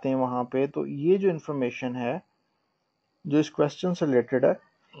ऊपर आते हैं वहां पे तो ये जो इंफॉर्मेशन है जो इस क्वेश्चन से रिलेटेड है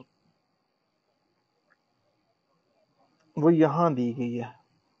वो यहां दी गई है।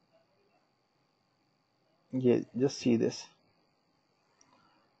 ये जस्ट सी दिस।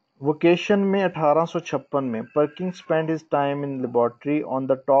 वोकेशन में 1856 में पर्किंग spent his time in laboratory on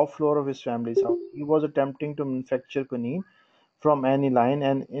the top floor of his families house. He was attempting to manufacture quinine from aniline,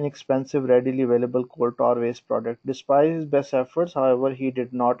 an inexpensive, readily available coal tar waste product. Despite his best efforts, however, he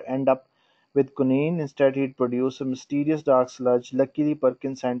did not end up with quinine. Instead, he produced a mysterious dark sludge. Luckily,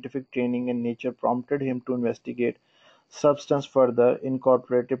 Perkins' scientific training in nature prompted him to investigate substance further.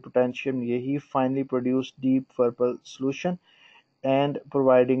 Incorporated potassium, he finally produced deep purple solution and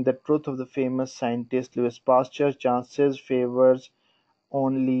providing the truth of the famous scientist Louis Pasteur. Chances favors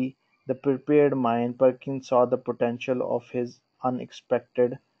only the prepared mind. Perkins saw the potential of his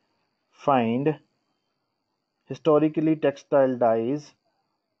unexpected find. Historically textile dyes.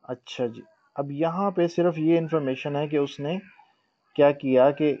 अच्छा जी, अब यहाँ पे सिर्फ ये information है कि उसने क्या किया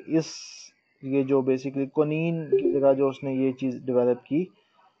कि इस ये जो बेसिकली कोनीन की जगह जो उसने ये चीज डेवलप की,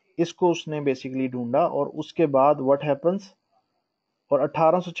 इसको उसने बेसिकली ढूंढा और उसके बाद व्हाट हैपेंस, और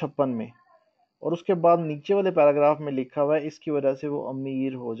 1856 में, और उसके बाद नीचे वाले पैराग्राफ में लिखा हुआ है इसकी वजह से वो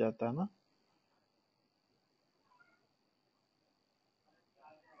अमीर हो जाता है ना।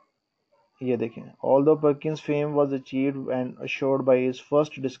 ये देखें, although Perkins fame was achieved and assured by his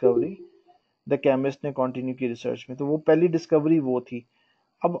first discovery, the chemist ने कंटिन्यू की रिसर्च में। तो वो पहली डिस्कवरी वो थी।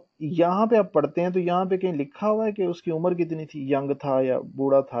 अब यहाँ पे आप पढ़ते हैं तो यहाँ पे कहीं लिखा हुआ है कि उसकी उम्र कितनी थी, यंग था या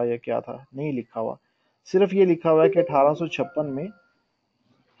बूढ़ा था या क्या था, नहीं लिखा हुआ। सिर्फ ये लिखा हुआ है कि 1856 में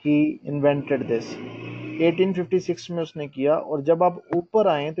ही इन्वेंटेड दिस, 1856 में उसने किया। और जब आप ऊपर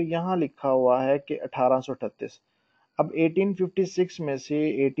आए तो यहाँ लिखा हुआ है कि 1838। अब 1856 में से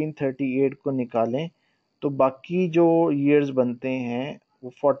 1838 को निकालें तो बाकी जो ईयर्स बनते हैं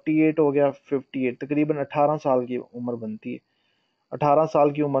वो 48 हो गया, 58, तकरीबन 18 साल की उम्र बनती है। 18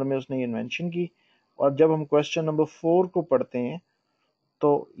 साल की उम्र में उसने इन्वेंशन की। और जब हम क्वेश्चन नंबर 4 को पढ़ते हैं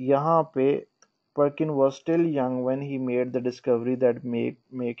तो यहाँ पे Perkin was still young when he made the discovery that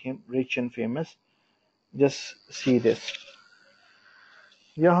make him rich and famous. Just see this.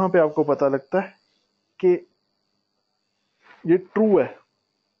 यहाँ पे आपको पता लगता है कि ये ट्रू है।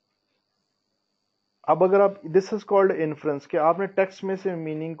 अब अगर आप, दिस इज कॉल्ड इन्फ्रेंस, कि आपने टेक्स्ट में से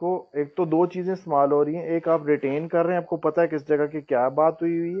मीनिंग को, एक तो दो चीजें इस्तेमाल हो रही हैं, एक आप रिटेन कर रहे हैं, आपको पता है किस जगह की क्या बात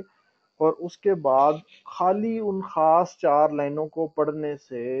हुई हुई है, और उसके बाद खाली उन खास 4 लाइनों को पढ़ने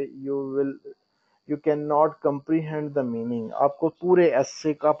से you can not comprehend the meaning. आपको पूरे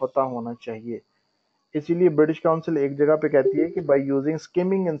एसे का पता होना चाहिए। इसीलिए ब्रिटिश काउंसिल एक जगह पे कहती है कि by using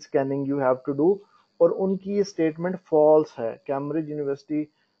skimming and scanning you have to do, और उनकी ये स्टेटमेंट फॉल्स है। कैम्ब्रिज यूनिवर्सिटी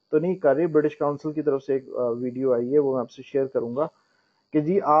तो नहीं कर रही, ब्रिटिश काउंसिल की तरफ से एक वीडियो आई है, वो मैं आपसे शेयर करूंगा कि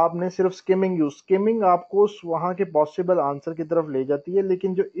जी आपने सिर्फ स्किमिंग यूज, स्किमिंग आपको वहां के पॉसिबल आंसर की तरफ ले जाती है,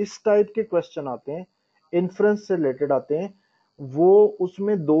 लेकिन जो इस टाइप के क्वेश्चन आते हैं इन्फ्रेंस से रिलेटेड आते हैं, वो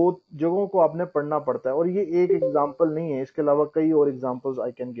उसमें दो जगहों को आपने पढ़ना पड़ता है। और ये एक एग्जांपल नहीं है, इसके अलावा कई और examples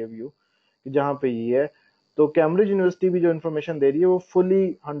I can give you जहां पे ये है। तो कैम्ब्रिज यूनिवर्सिटी भी जो इन्फॉर्मेशन दे रही है वो फुली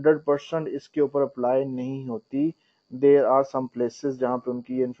 100% इसके ऊपर अप्लाई नहीं होती। देयर आर सम प्लेसेस जहां पे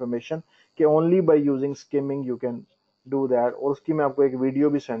उनकी इन्फॉर्मेशन कि only by using skimming you can do that, और उसकी मैं आपको एक वीडियो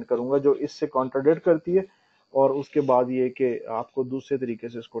भी सेंड करूंगा जो इससे कॉन्ट्राडिक्ट करती है, और उसके बाद ये कि आपको दूसरे तरीके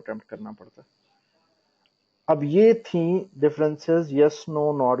से इसको अटेम्प्ट करना पड़ता है। अब ये थी differences yes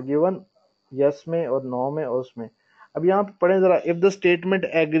no not given, yes में और नो में और उसमें। अब यहाँ पे पढ़ें जरा, if the statement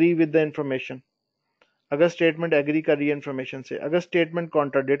agree with the information, अगर स्टेटमेंट एग्री कर रही है इंफॉर्मेशन से, अगर स्टेटमेंट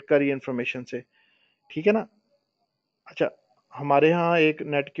कॉन्ट्राडिक्ट कर रही है इंफॉर्मेशन से, ठीक है ना। अच्छा, हमारे यहाँ एक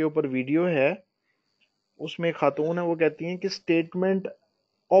नेट के ऊपर वीडियो है, उसमें एक खातून है, वो कहती हैं कि स्टेटमेंट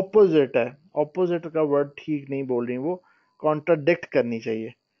ऑपोजिट है, ऑपोजिट का वर्ड ठीक नहीं बोल रही, वो कॉन्ट्राडिक्ट करनी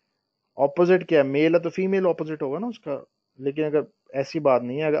चाहिए। ऑपोजिट क्या है, मेल है तो फीमेल ऑपोजिट होगा ना उसका, लेकिन अगर ऐसी बात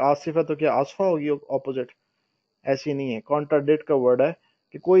नहीं है, अगर आसिफ है तो क्या आसफा होगी ऑपोजिट, ऐसी नहीं है। कॉन्ट्राडिक्ट का वर्ड है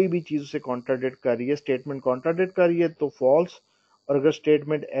कि कोई भी चीज से कॉन्ट्राडिक्ट कर रही है, स्टेटमेंट कॉन्ट्राडिक्ट कर रही है तो फॉल्स, और अगर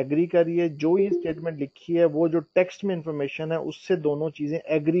स्टेटमेंट एग्री कर रही है, जो ये स्टेटमेंट लिखी है वो जो टेक्स्ट में इंफॉर्मेशन है उससे दोनों चीजें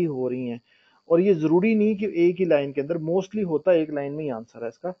एग्री हो रही हैं। और ये जरूरी नहीं कि एक ही लाइन के अंदर, मोस्टली होता है एक लाइन में ही आंसर है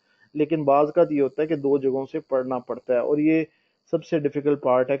इसका, लेकिन बाज का ये होता है कि दो जगहों से पढ़ना पड़ता है, और ये सबसे डिफिकल्ट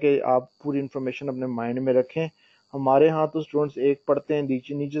पार्ट है कि आप पूरी इंफॉर्मेशन अपने माइंड में रखें। हमारे यहाँ तो स्टूडेंट्स एक पढ़ते हैं,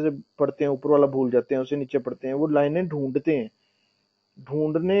 नीचे नीचे से पढ़ते हैं, ऊपर वाला भूल जाते हैं, उसे नीचे पढ़ते हैं, वो लाइनें ढूंढते हैं।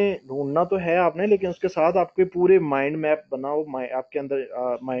 ढूंढना तो है आपने, लेकिन उसके साथ आपके पूरे माइंड मैप बनाओ, आपके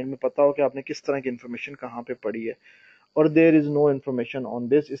अंदर माइंड में पता हो कि आपने किस तरह की इंफॉर्मेशन कहाँ पे पढ़ी है। और there is no information on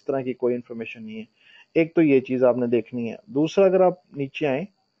this, इस तरह की कोई इन्फॉर्मेशन नहीं है। एक तो ये चीज आपने देखनी है। दूसरा, अगर आप नीचे आए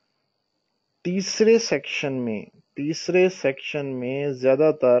तीसरे सेक्शन में, तीसरे सेक्शन में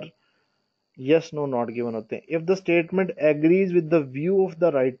ज्यादातर यस नो नॉट गिवन होते हैं। If the statement agrees with the view of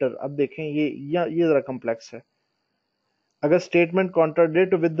the writer, अब देखें ये जरा कॉम्प्लेक्स है। अगर statement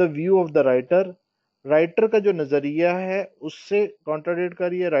contradict with the view of the writer, writer का जो नजरिया है उससे कॉन्ट्राडिक्ट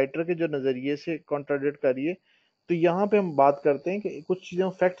करिए, राइटर के जो नजरिए से कॉन्ट्राडिक्ट करिए, तो यहाँ पे हम बात करते हैं कि कुछ चीजें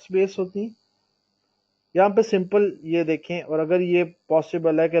फैक्ट्स बेस्ड होती हैं। यहाँ पे सिंपल ये देखें, और अगर ये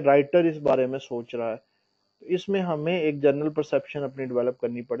पॉसिबल है कि राइटर इस बारे में सोच रहा है, तो इसमें हमें एक जनरल परसेप्शन अपनी डेवलप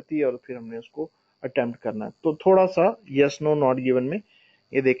करनी पड़ती है, और फिर हमने उसको अटेम्प्ट करना है। तो थोड़ा सा यस नो नॉट गिवन में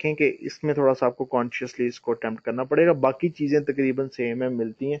ये देखें कि इसमें थोड़ा सा आपको कॉन्शियसली इसको अटेम्प्ट करना पड़ेगा। बाकी चीजें तकरीबन सेम है,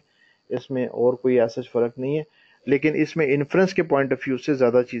 मिलती हैं, इसमें और कोई ऐसा फर्क नहीं है, लेकिन इसमें इन्फ्रेंस के पॉइंट ऑफ व्यू से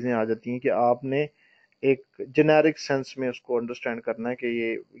ज्यादा चीजें आ जाती हैं कि आपने एक जेनेरिक सेंस में उसको अंडरस्टैंड करना है कि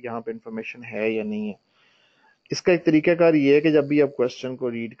ये यहाँ पे इंफॉर्मेशन है या नहीं है। इसका एक तरीकाकार ये है कि जब भी आप क्वेश्चन को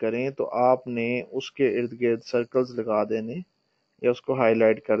रीड करें तो आपने उसके इर्द गिर्द सर्कल्स लगा देने या उसको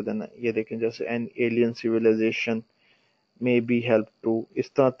हाईलाइट कर देना। ये देखें, जैसे an alien civilisation may be help to,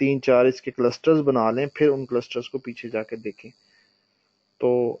 इस तरह 3-4 इसके क्लस्टर्स बना लें, फिर उन क्लस्टर्स को पीछे जाके देखें।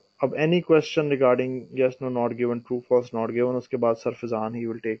 तो अब any question regarding yes no not given, true false not given, उसके बाद sir Fizaan he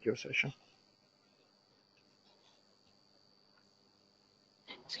will take your session.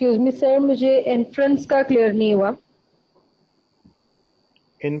 Excuse me sir, मुझे इन्फ्रेंस का क्लियर नहीं हुआ।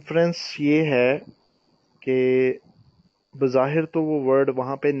 इन्फ्रेंस ये है कि बज़ाहिर तो वो वर्ड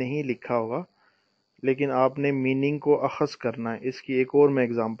वहां पे नहीं लिखा होगा, लेकिन आपने मीनिंग को अखज़ करना है। इसकी एक और मैं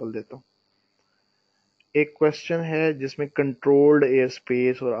एग्जांपल देता हूँ। एक क्वेश्चन है जिसमें कंट्रोल्ड एयर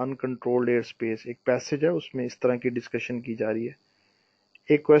स्पेस और अनकंट्रोल्ड एयर स्पेस, एक पैसेज है उसमें इस तरह की डिस्कशन की जा रही है।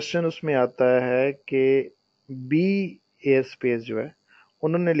 एक क्वेश्चन उसमें आता है कि बी एयर स्पेस जो है,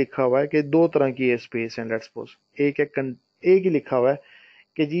 उन्होंने लिखा हुआ है कि दो तरह की एयर स्पेस है, लेट्स सपोज एक ही लिखा हुआ है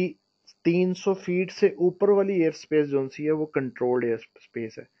कि जी 300 फीट से ऊपर वाली एयर स्पेस जो सी है वो कंट्रोल्ड एयर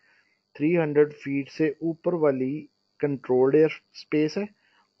स्पेस है, 300 फीट से ऊपर वाली कंट्रोल्ड एयर स्पेस है,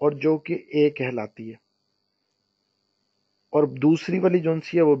 और जो कि ए कहलाती है, और दूसरी वाली जो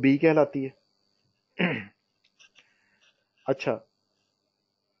सी है वो बी कहलाती है। अच्छा,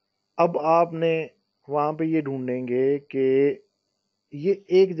 अब आपने वहां पे ये ढूंढेंगे कि ये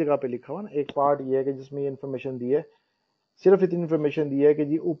एक जगह पे लिखा हुआ ना, एक पार्ट ये है कि जिसमें ये इन्फॉर्मेशन दी है, सिर्फ इतनी इन्फॉर्मेशन दी है कि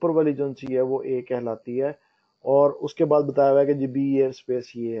जी ऊपर वाली जो सी है वो ए कहलाती है, और उसके बाद बताया हुआ है कि जी बी एयर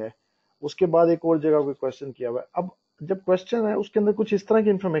स्पेस ये है। उसके बाद एक और जगह कोई क्वेश्चन किया हुआ है। अब जब क्वेश्चन है उसके अंदर कुछ इस तरह की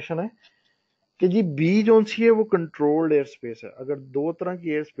इन्फॉर्मेशन है कि जी बी जो सी है वो कंट्रोल्ड एयर स्पेस है। अगर दो तरह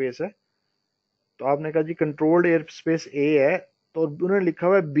की एयर स्पेस है तो आपने कहा जी कंट्रोल्ड एयर स्पेस ए है, तो उन्होंने लिखा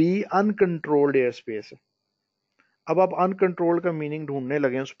हुआ है बी अनकंट्रोल्ड एयर स्पेस है। अब आप अनकंट्रोल्ड का मीनिंग ढूंढने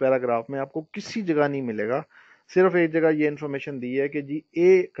लगे उस पैराग्राफ में, आपको किसी जगह नहीं मिलेगा। सिर्फ एक जगह ये इन्फॉर्मेशन दी है कि जी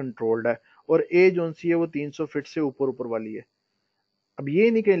ए कंट्रोल्ड है, और ए जो सी है वो 300 फीट से ऊपर ऊपर वाली है। अब ये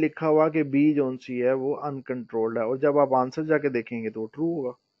नहीं कहीं लिखा हुआ कि बी जो सी है वो अनकंट्रोल्ड है, और जब आप आंसर जाके देखेंगे तो ट्रू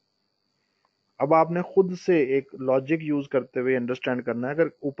होगा। अब आपने खुद से एक लॉजिक यूज करते हुए अंडरस्टैंड करना है,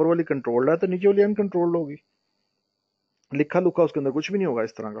 अगर ऊपर वाली कंट्रोल्ड है तो नीचे वाली अनकंट्रोल्ड होगी। लिखा लुखा उसके अंदर कुछ भी नहीं होगा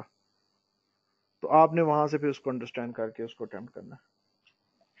इस तरह का। तो आपने वहां से फिर उसको अंडरस्टैंड करके उसको अटेम्प्ट करना है।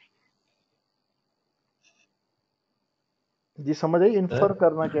 जी समझ आई? इन्फर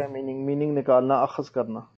करना क्या है, मीनिंग निकालना, अखज करना।